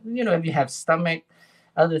if you have stomach,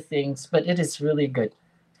 other things, but it is really good.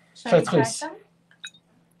 Shall we try Chartreuse. some?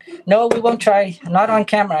 No, we won't try, not on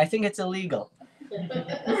camera. I think it's illegal.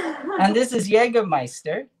 And this is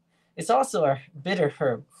Jägermeister. It's also a bitter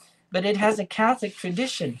herb, but it has a Catholic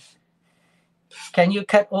tradition. Can you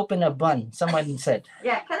cut open a bun? Someone said.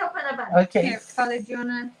 Yeah, cut open a bun. Okay, Here, Father, do you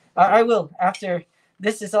wanna? I will. After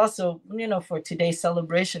this is also, for today's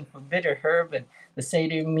celebration for bitter herb and the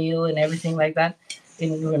Seder meal and everything like that.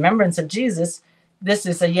 In remembrance of Jesus, this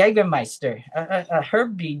is a Jägermeister, a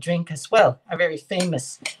herby drink as well, a very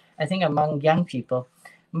famous, I think, among young people.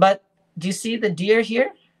 But do you see the deer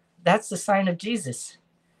here? That's the sign of Jesus.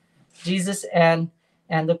 Jesus and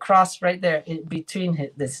the cross right there between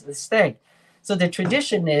the stag. So the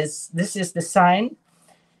tradition is, this is the sign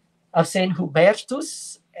of Saint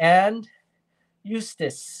Hubertus and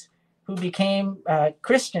Eustace, who became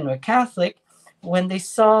Christian or Catholic when they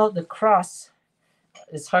saw the cross.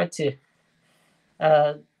 It's hard to,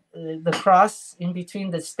 the cross in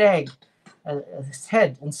between the stag, his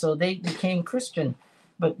head. And so they became Christian,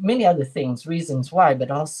 but many other things, reasons why,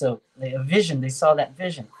 but also a vision, they saw that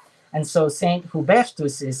vision. And so Saint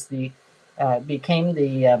Hubertus is became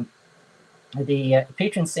the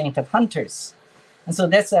patron saint of hunters. And so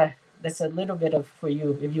that's a little bit of, for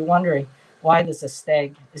you, if you're wondering, why there's a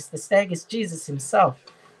stag. The stag is Jesus himself,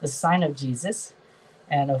 the sign of Jesus,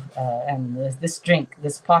 and this drink,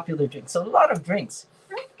 this popular drink. So a lot of drinks,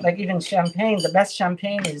 like even champagne. The best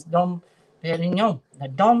champagne is Dom Perignon. The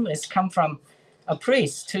Dom is come from a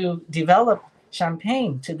priest to develop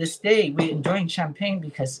champagne. To this day, we enjoy champagne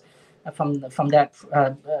because from that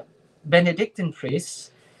Benedictine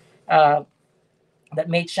priest that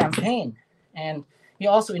made champagne, and he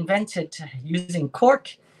also invented using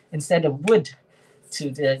cork instead of wood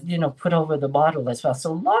to put over the bottle as well.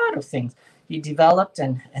 So a lot of things he developed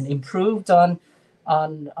and improved on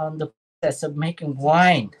the process of making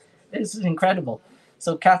wine. This is incredible.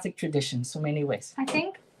 So Catholic tradition, so many ways. I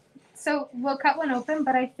think so. We'll cut one open,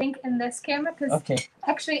 but I think in this camera, because Okay.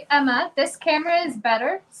 actually, Emma, this camera is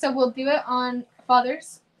better. So we'll do it on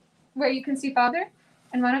Father's, where you can see Father.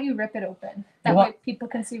 And why don't you rip it open? That way people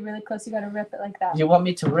can see really close. You got to rip it like that. You want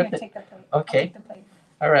me to rip Here, it? take the plate. Okay. I'll take the plate.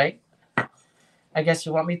 All right. I guess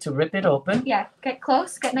you want me to rip it open. Yeah, get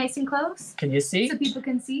close. Get nice and close. Can you see? So people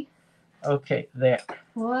can see. Okay, there.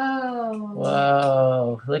 Whoa.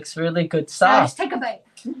 Whoa, looks really good. Now Soft. just take a bite.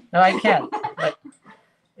 No, I can't. But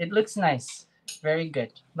it looks nice. Very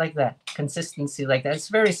good. Like that. Consistency like that. It's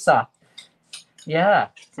very soft. Yeah.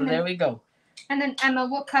 So there we go. And then Emma,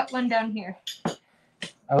 we'll cut one down here.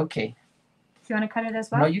 Okay. Do you want to cut it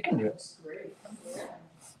as well? No, you can do it.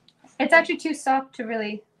 It's actually too soft to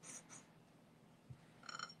really.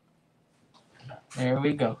 There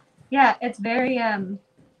we go. Yeah, it's very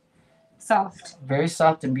soft. Very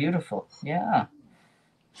soft and beautiful. Yeah.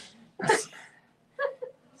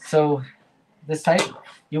 So this type,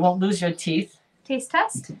 you won't lose your teeth. Taste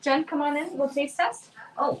test. Jen, come on in. We'll taste test.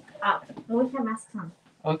 Oh, we have masks on.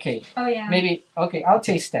 Okay. Oh yeah. Maybe. Okay, I'll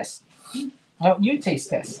taste test. Oh, you taste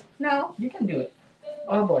test. No. You can do it.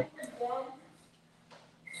 Oh boy.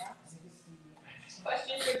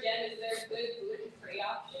 Question for Jen, is there a good gluten-free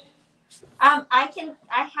option?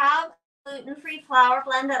 I have gluten-free flour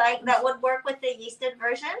blend that would work with the yeasted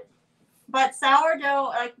version, but sourdough,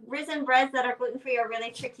 like risen breads that are gluten-free, are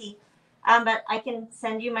really tricky. But I can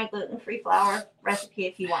send you my gluten-free flour recipe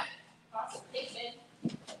if you want. Awesome. Thanks, Jen.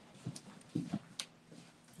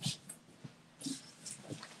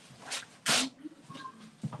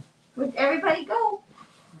 Would everybody go?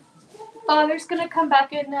 Father's gonna come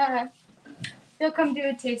back in. He'll come do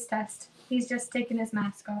a taste test. He's just taking his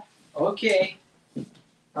mask off. Okay.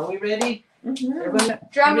 Are we ready? Mm-hmm. Everyone,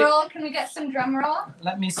 Drum roll. Can we get some drum roll?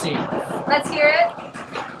 let me see. Let's hear it.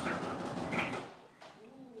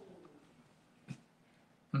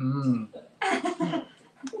 Mm.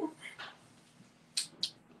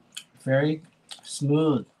 Very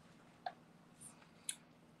smooth.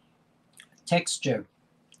 Texture.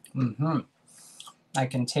 I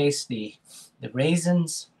can taste the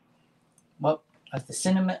raisins. Well, the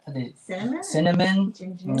cinnamon, cinnamon,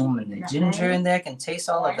 Ginger. and the ginger in there. I can taste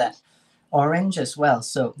all of that. Orange as well.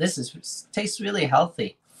 So this tastes really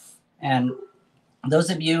healthy. And those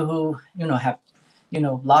of you who have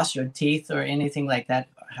lost your teeth or anything like that,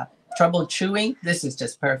 have trouble chewing, this is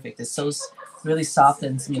just perfect. It's so really soft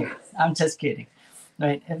and smooth. I'm just kidding,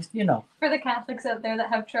 right? For the Catholics out there that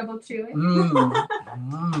have trouble chewing.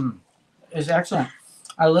 It's excellent.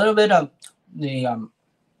 A little bit of the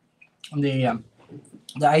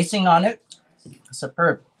icing on it,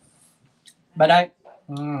 superb. But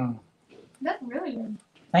That's really good.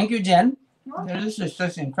 thank you, Jen. This is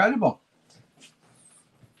just incredible.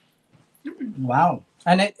 Wow.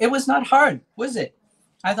 And it was not hard, was it?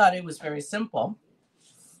 I thought it was very simple.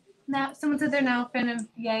 Now, someone said they're now a fan of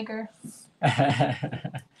Jaeger.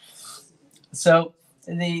 So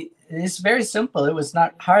it's very simple. It was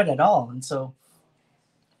not hard at all. And so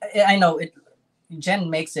I know Jen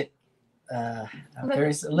makes it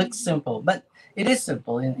looks simple, but it is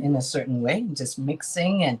simple in a certain way. Just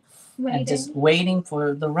mixing and just waiting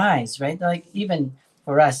for the rise, right? Like even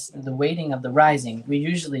for us, the waiting of the rising, we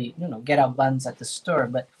usually get our buns at the store,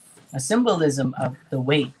 but a symbolism of the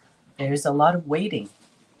wait. There's a lot of waiting.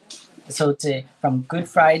 So from Good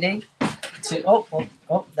Friday to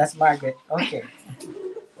oh, that's Margaret. Okay.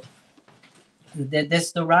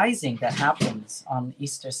 There's the rising that happens on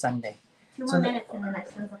Easter Sunday. 2 So more minutes and the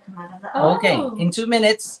next ones will come out of the Oh. Okay, in 2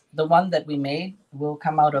 minutes, the one that we made will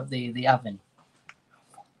come out of the oven.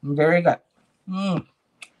 Very good.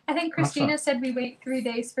 I think Christina said we wait 3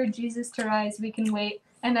 days for Jesus to rise. We can wait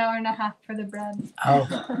an hour and a half for the bread.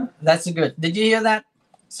 Oh, that's good. Did you hear that?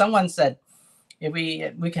 Someone said if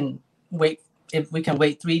we can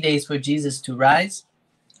wait 3 days for Jesus to rise,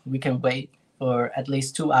 we can wait for at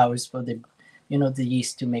least 2 hours for the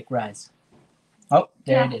yeast to make rise. Oh,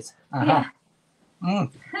 there it is. Yeah.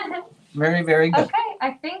 Very, very good. Okay,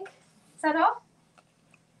 I think Is that all?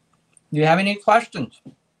 Do you have any questions?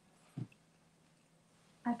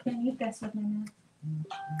 I can't eat this with my mouth.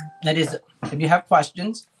 That is, if you have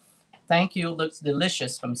questions, thank you. Looks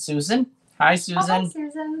delicious from Susan. Hi, Oh, Susan. hi,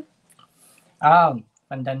 Susan.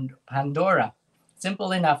 And then Pandora.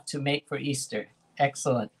 Simple enough to make for Easter.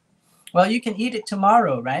 Excellent. Well, you can eat it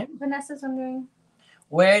tomorrow, right? Vanessa's wondering.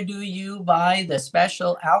 Where do you buy the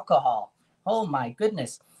special alcohol? Oh my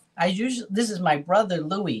goodness. This is my brother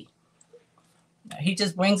Louis. He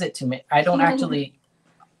just brings it to me. I don't actually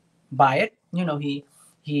buy it. You know, he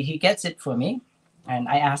gets it for me, and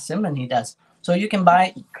I ask him, and he does. So you can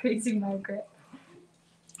buy Crazy Margaret.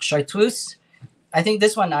 chartreuse. I think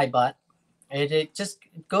this one I bought. It just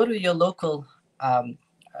go to your local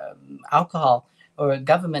alcohol or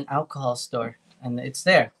government alcohol store, and it's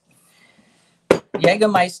there.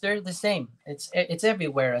 Jägermeister, the same. It's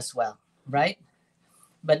everywhere as well, right?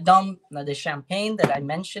 But the champagne that I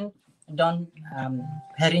mentioned, Don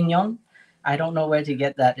Perignon, I don't know where to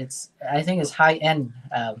get that. I think it's high end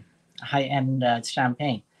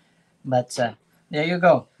champagne. But there you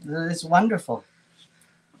go. It's wonderful.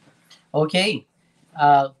 Okay.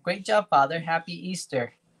 Great job, Father. Happy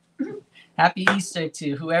Easter. Happy Easter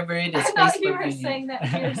to whoever it is. I thought Facebook you were using. saying that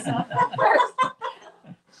to yourself at first.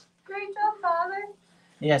 Great job, Father.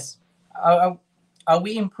 Yes. Are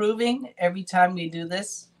we improving every time we do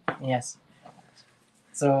this? Yes.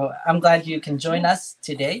 So I'm glad you can join us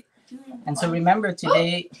today. And so remember,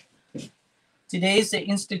 today is the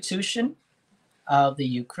institution of the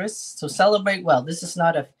Eucharist. So celebrate well. This is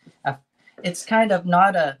not it's kind of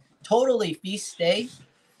not a totally feast day,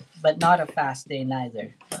 but not a fast day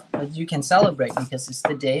neither. But you can celebrate because it's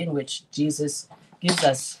the day in which Jesus gives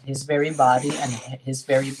us his very body and his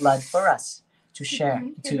very blood for us to share,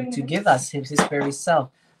 to give us his very self,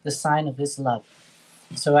 the sign of his love.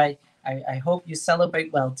 So I hope you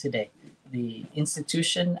celebrate well today the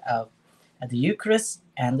institution of the Eucharist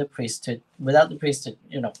and the priesthood. Without the priesthood,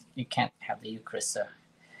 you can't have the Eucharist. So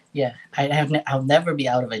yeah, I'll never be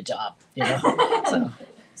out of a job,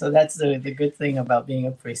 So that's the good thing about being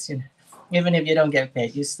a priest. Even if you don't get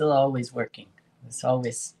paid, you're still always working. It's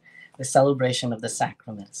always the celebration of the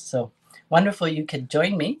sacraments. So wonderful you could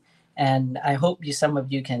join me. And I hope some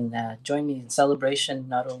of you can join me in celebration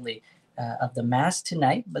not only of the Mass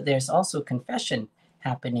tonight, but there's also confession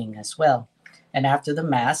happening as well. And after the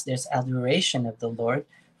Mass, there's adoration of the Lord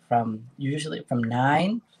usually from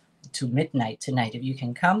 9 to midnight tonight. If you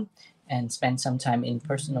can come and spend some time in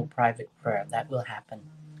personal private prayer, that will happen.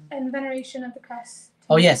 And veneration of the cross.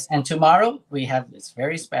 Oh yes, and tomorrow it's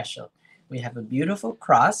very special. We have a beautiful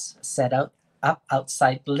cross set up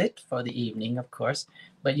outside lit for the evening, of course,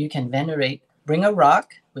 but you can bring a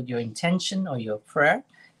rock with your intention or your prayer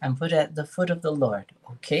and put it at the foot of the Lord,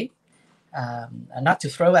 okay? Not to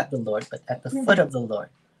throw at the Lord, but at the foot of the Lord,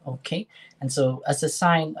 okay? And so as a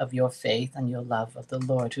sign of your faith and your love of the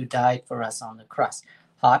Lord who died for us on the cross.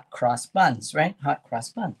 Hot Cross Buns, right? Hot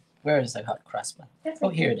Cross Bun. Where is the Hot Cross Bun? Oh,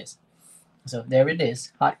 here it is. So there it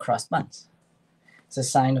is, Hot Cross Buns. It's a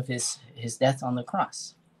sign of his death on the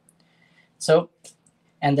cross. So,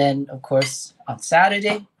 and then of course on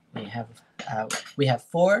Saturday we have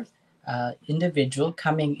 4 individuals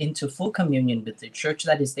coming into full communion with the church.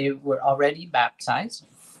 That is, they were already baptized,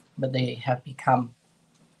 but they have become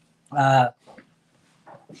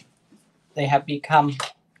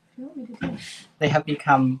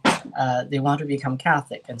they want to become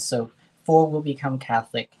Catholic, and so 4 will become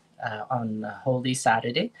Catholic on Holy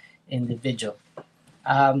Saturday in the vigil,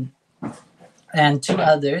 and 2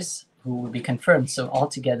 others who will be confirmed. So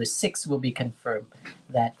altogether 6 will be confirmed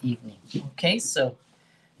that evening. Okay, so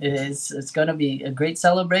it's going to be a great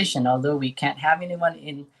celebration. Although we can't have anyone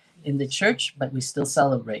in the church, but we still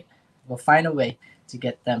celebrate. We'll find a way to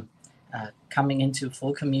get them coming into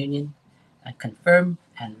full communion, confirm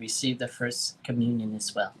and receive the first communion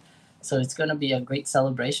as well. So it's going to be a great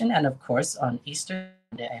celebration. And of course, on Easter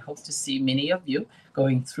Sunday, I hope to see many of you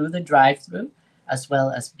going through the drive-through, as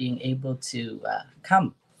well as being able to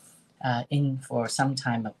come in for some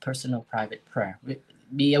time of personal private prayer.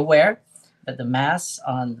 Be aware that the Mass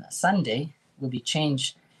on Sunday will be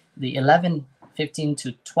changed the 11:15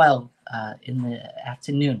 to 12 in the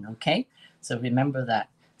afternoon, okay? So remember that,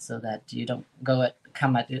 so that you don't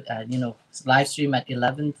come at live stream at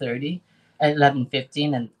 11:30,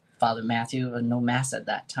 11:15, and Father Matthew no Mass at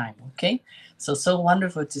that time, okay? So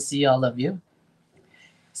wonderful to see all of you.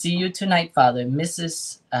 See you tonight, Father. Miss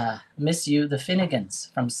you, the Finnegans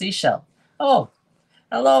from Seychelles. Oh,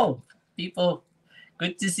 hello, people.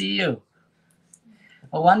 Good to see you.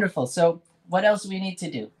 Oh, wonderful. So what else we need to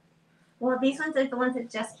do? Well, these ones are the ones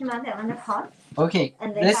that just came out of the oven. They're hot. Okay,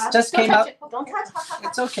 And they this have- just Don't came touch out. it. Don't touch. Hot, hot, hot.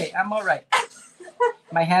 It's okay. I'm all right.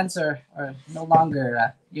 My hands are no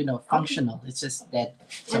longer, functional. It's just dead.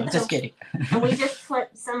 So And just kidding. And we just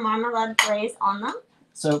put some marmalade glaze on them,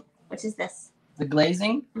 So which is this. the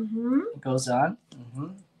glazing Mm-hmm. goes on.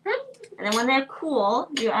 And then when they're cool,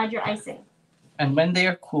 you add your icing. And when they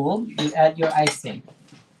are cool, you add your icing.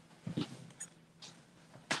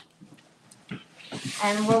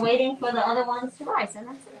 And we're waiting for the other ones to rise, and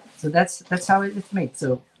that's it. So that's how it's made.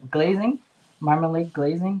 So glazing, marmalade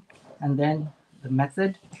glazing, and then the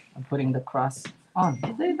method of putting the cross on.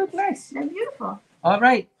 They look nice. They're beautiful. All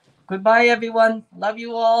right. Goodbye, everyone. Love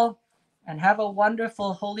you all, and have a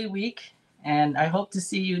wonderful Holy Week. And I hope to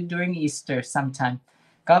see you during Easter sometime.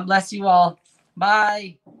 God bless you all.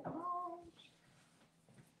 Bye. Bye.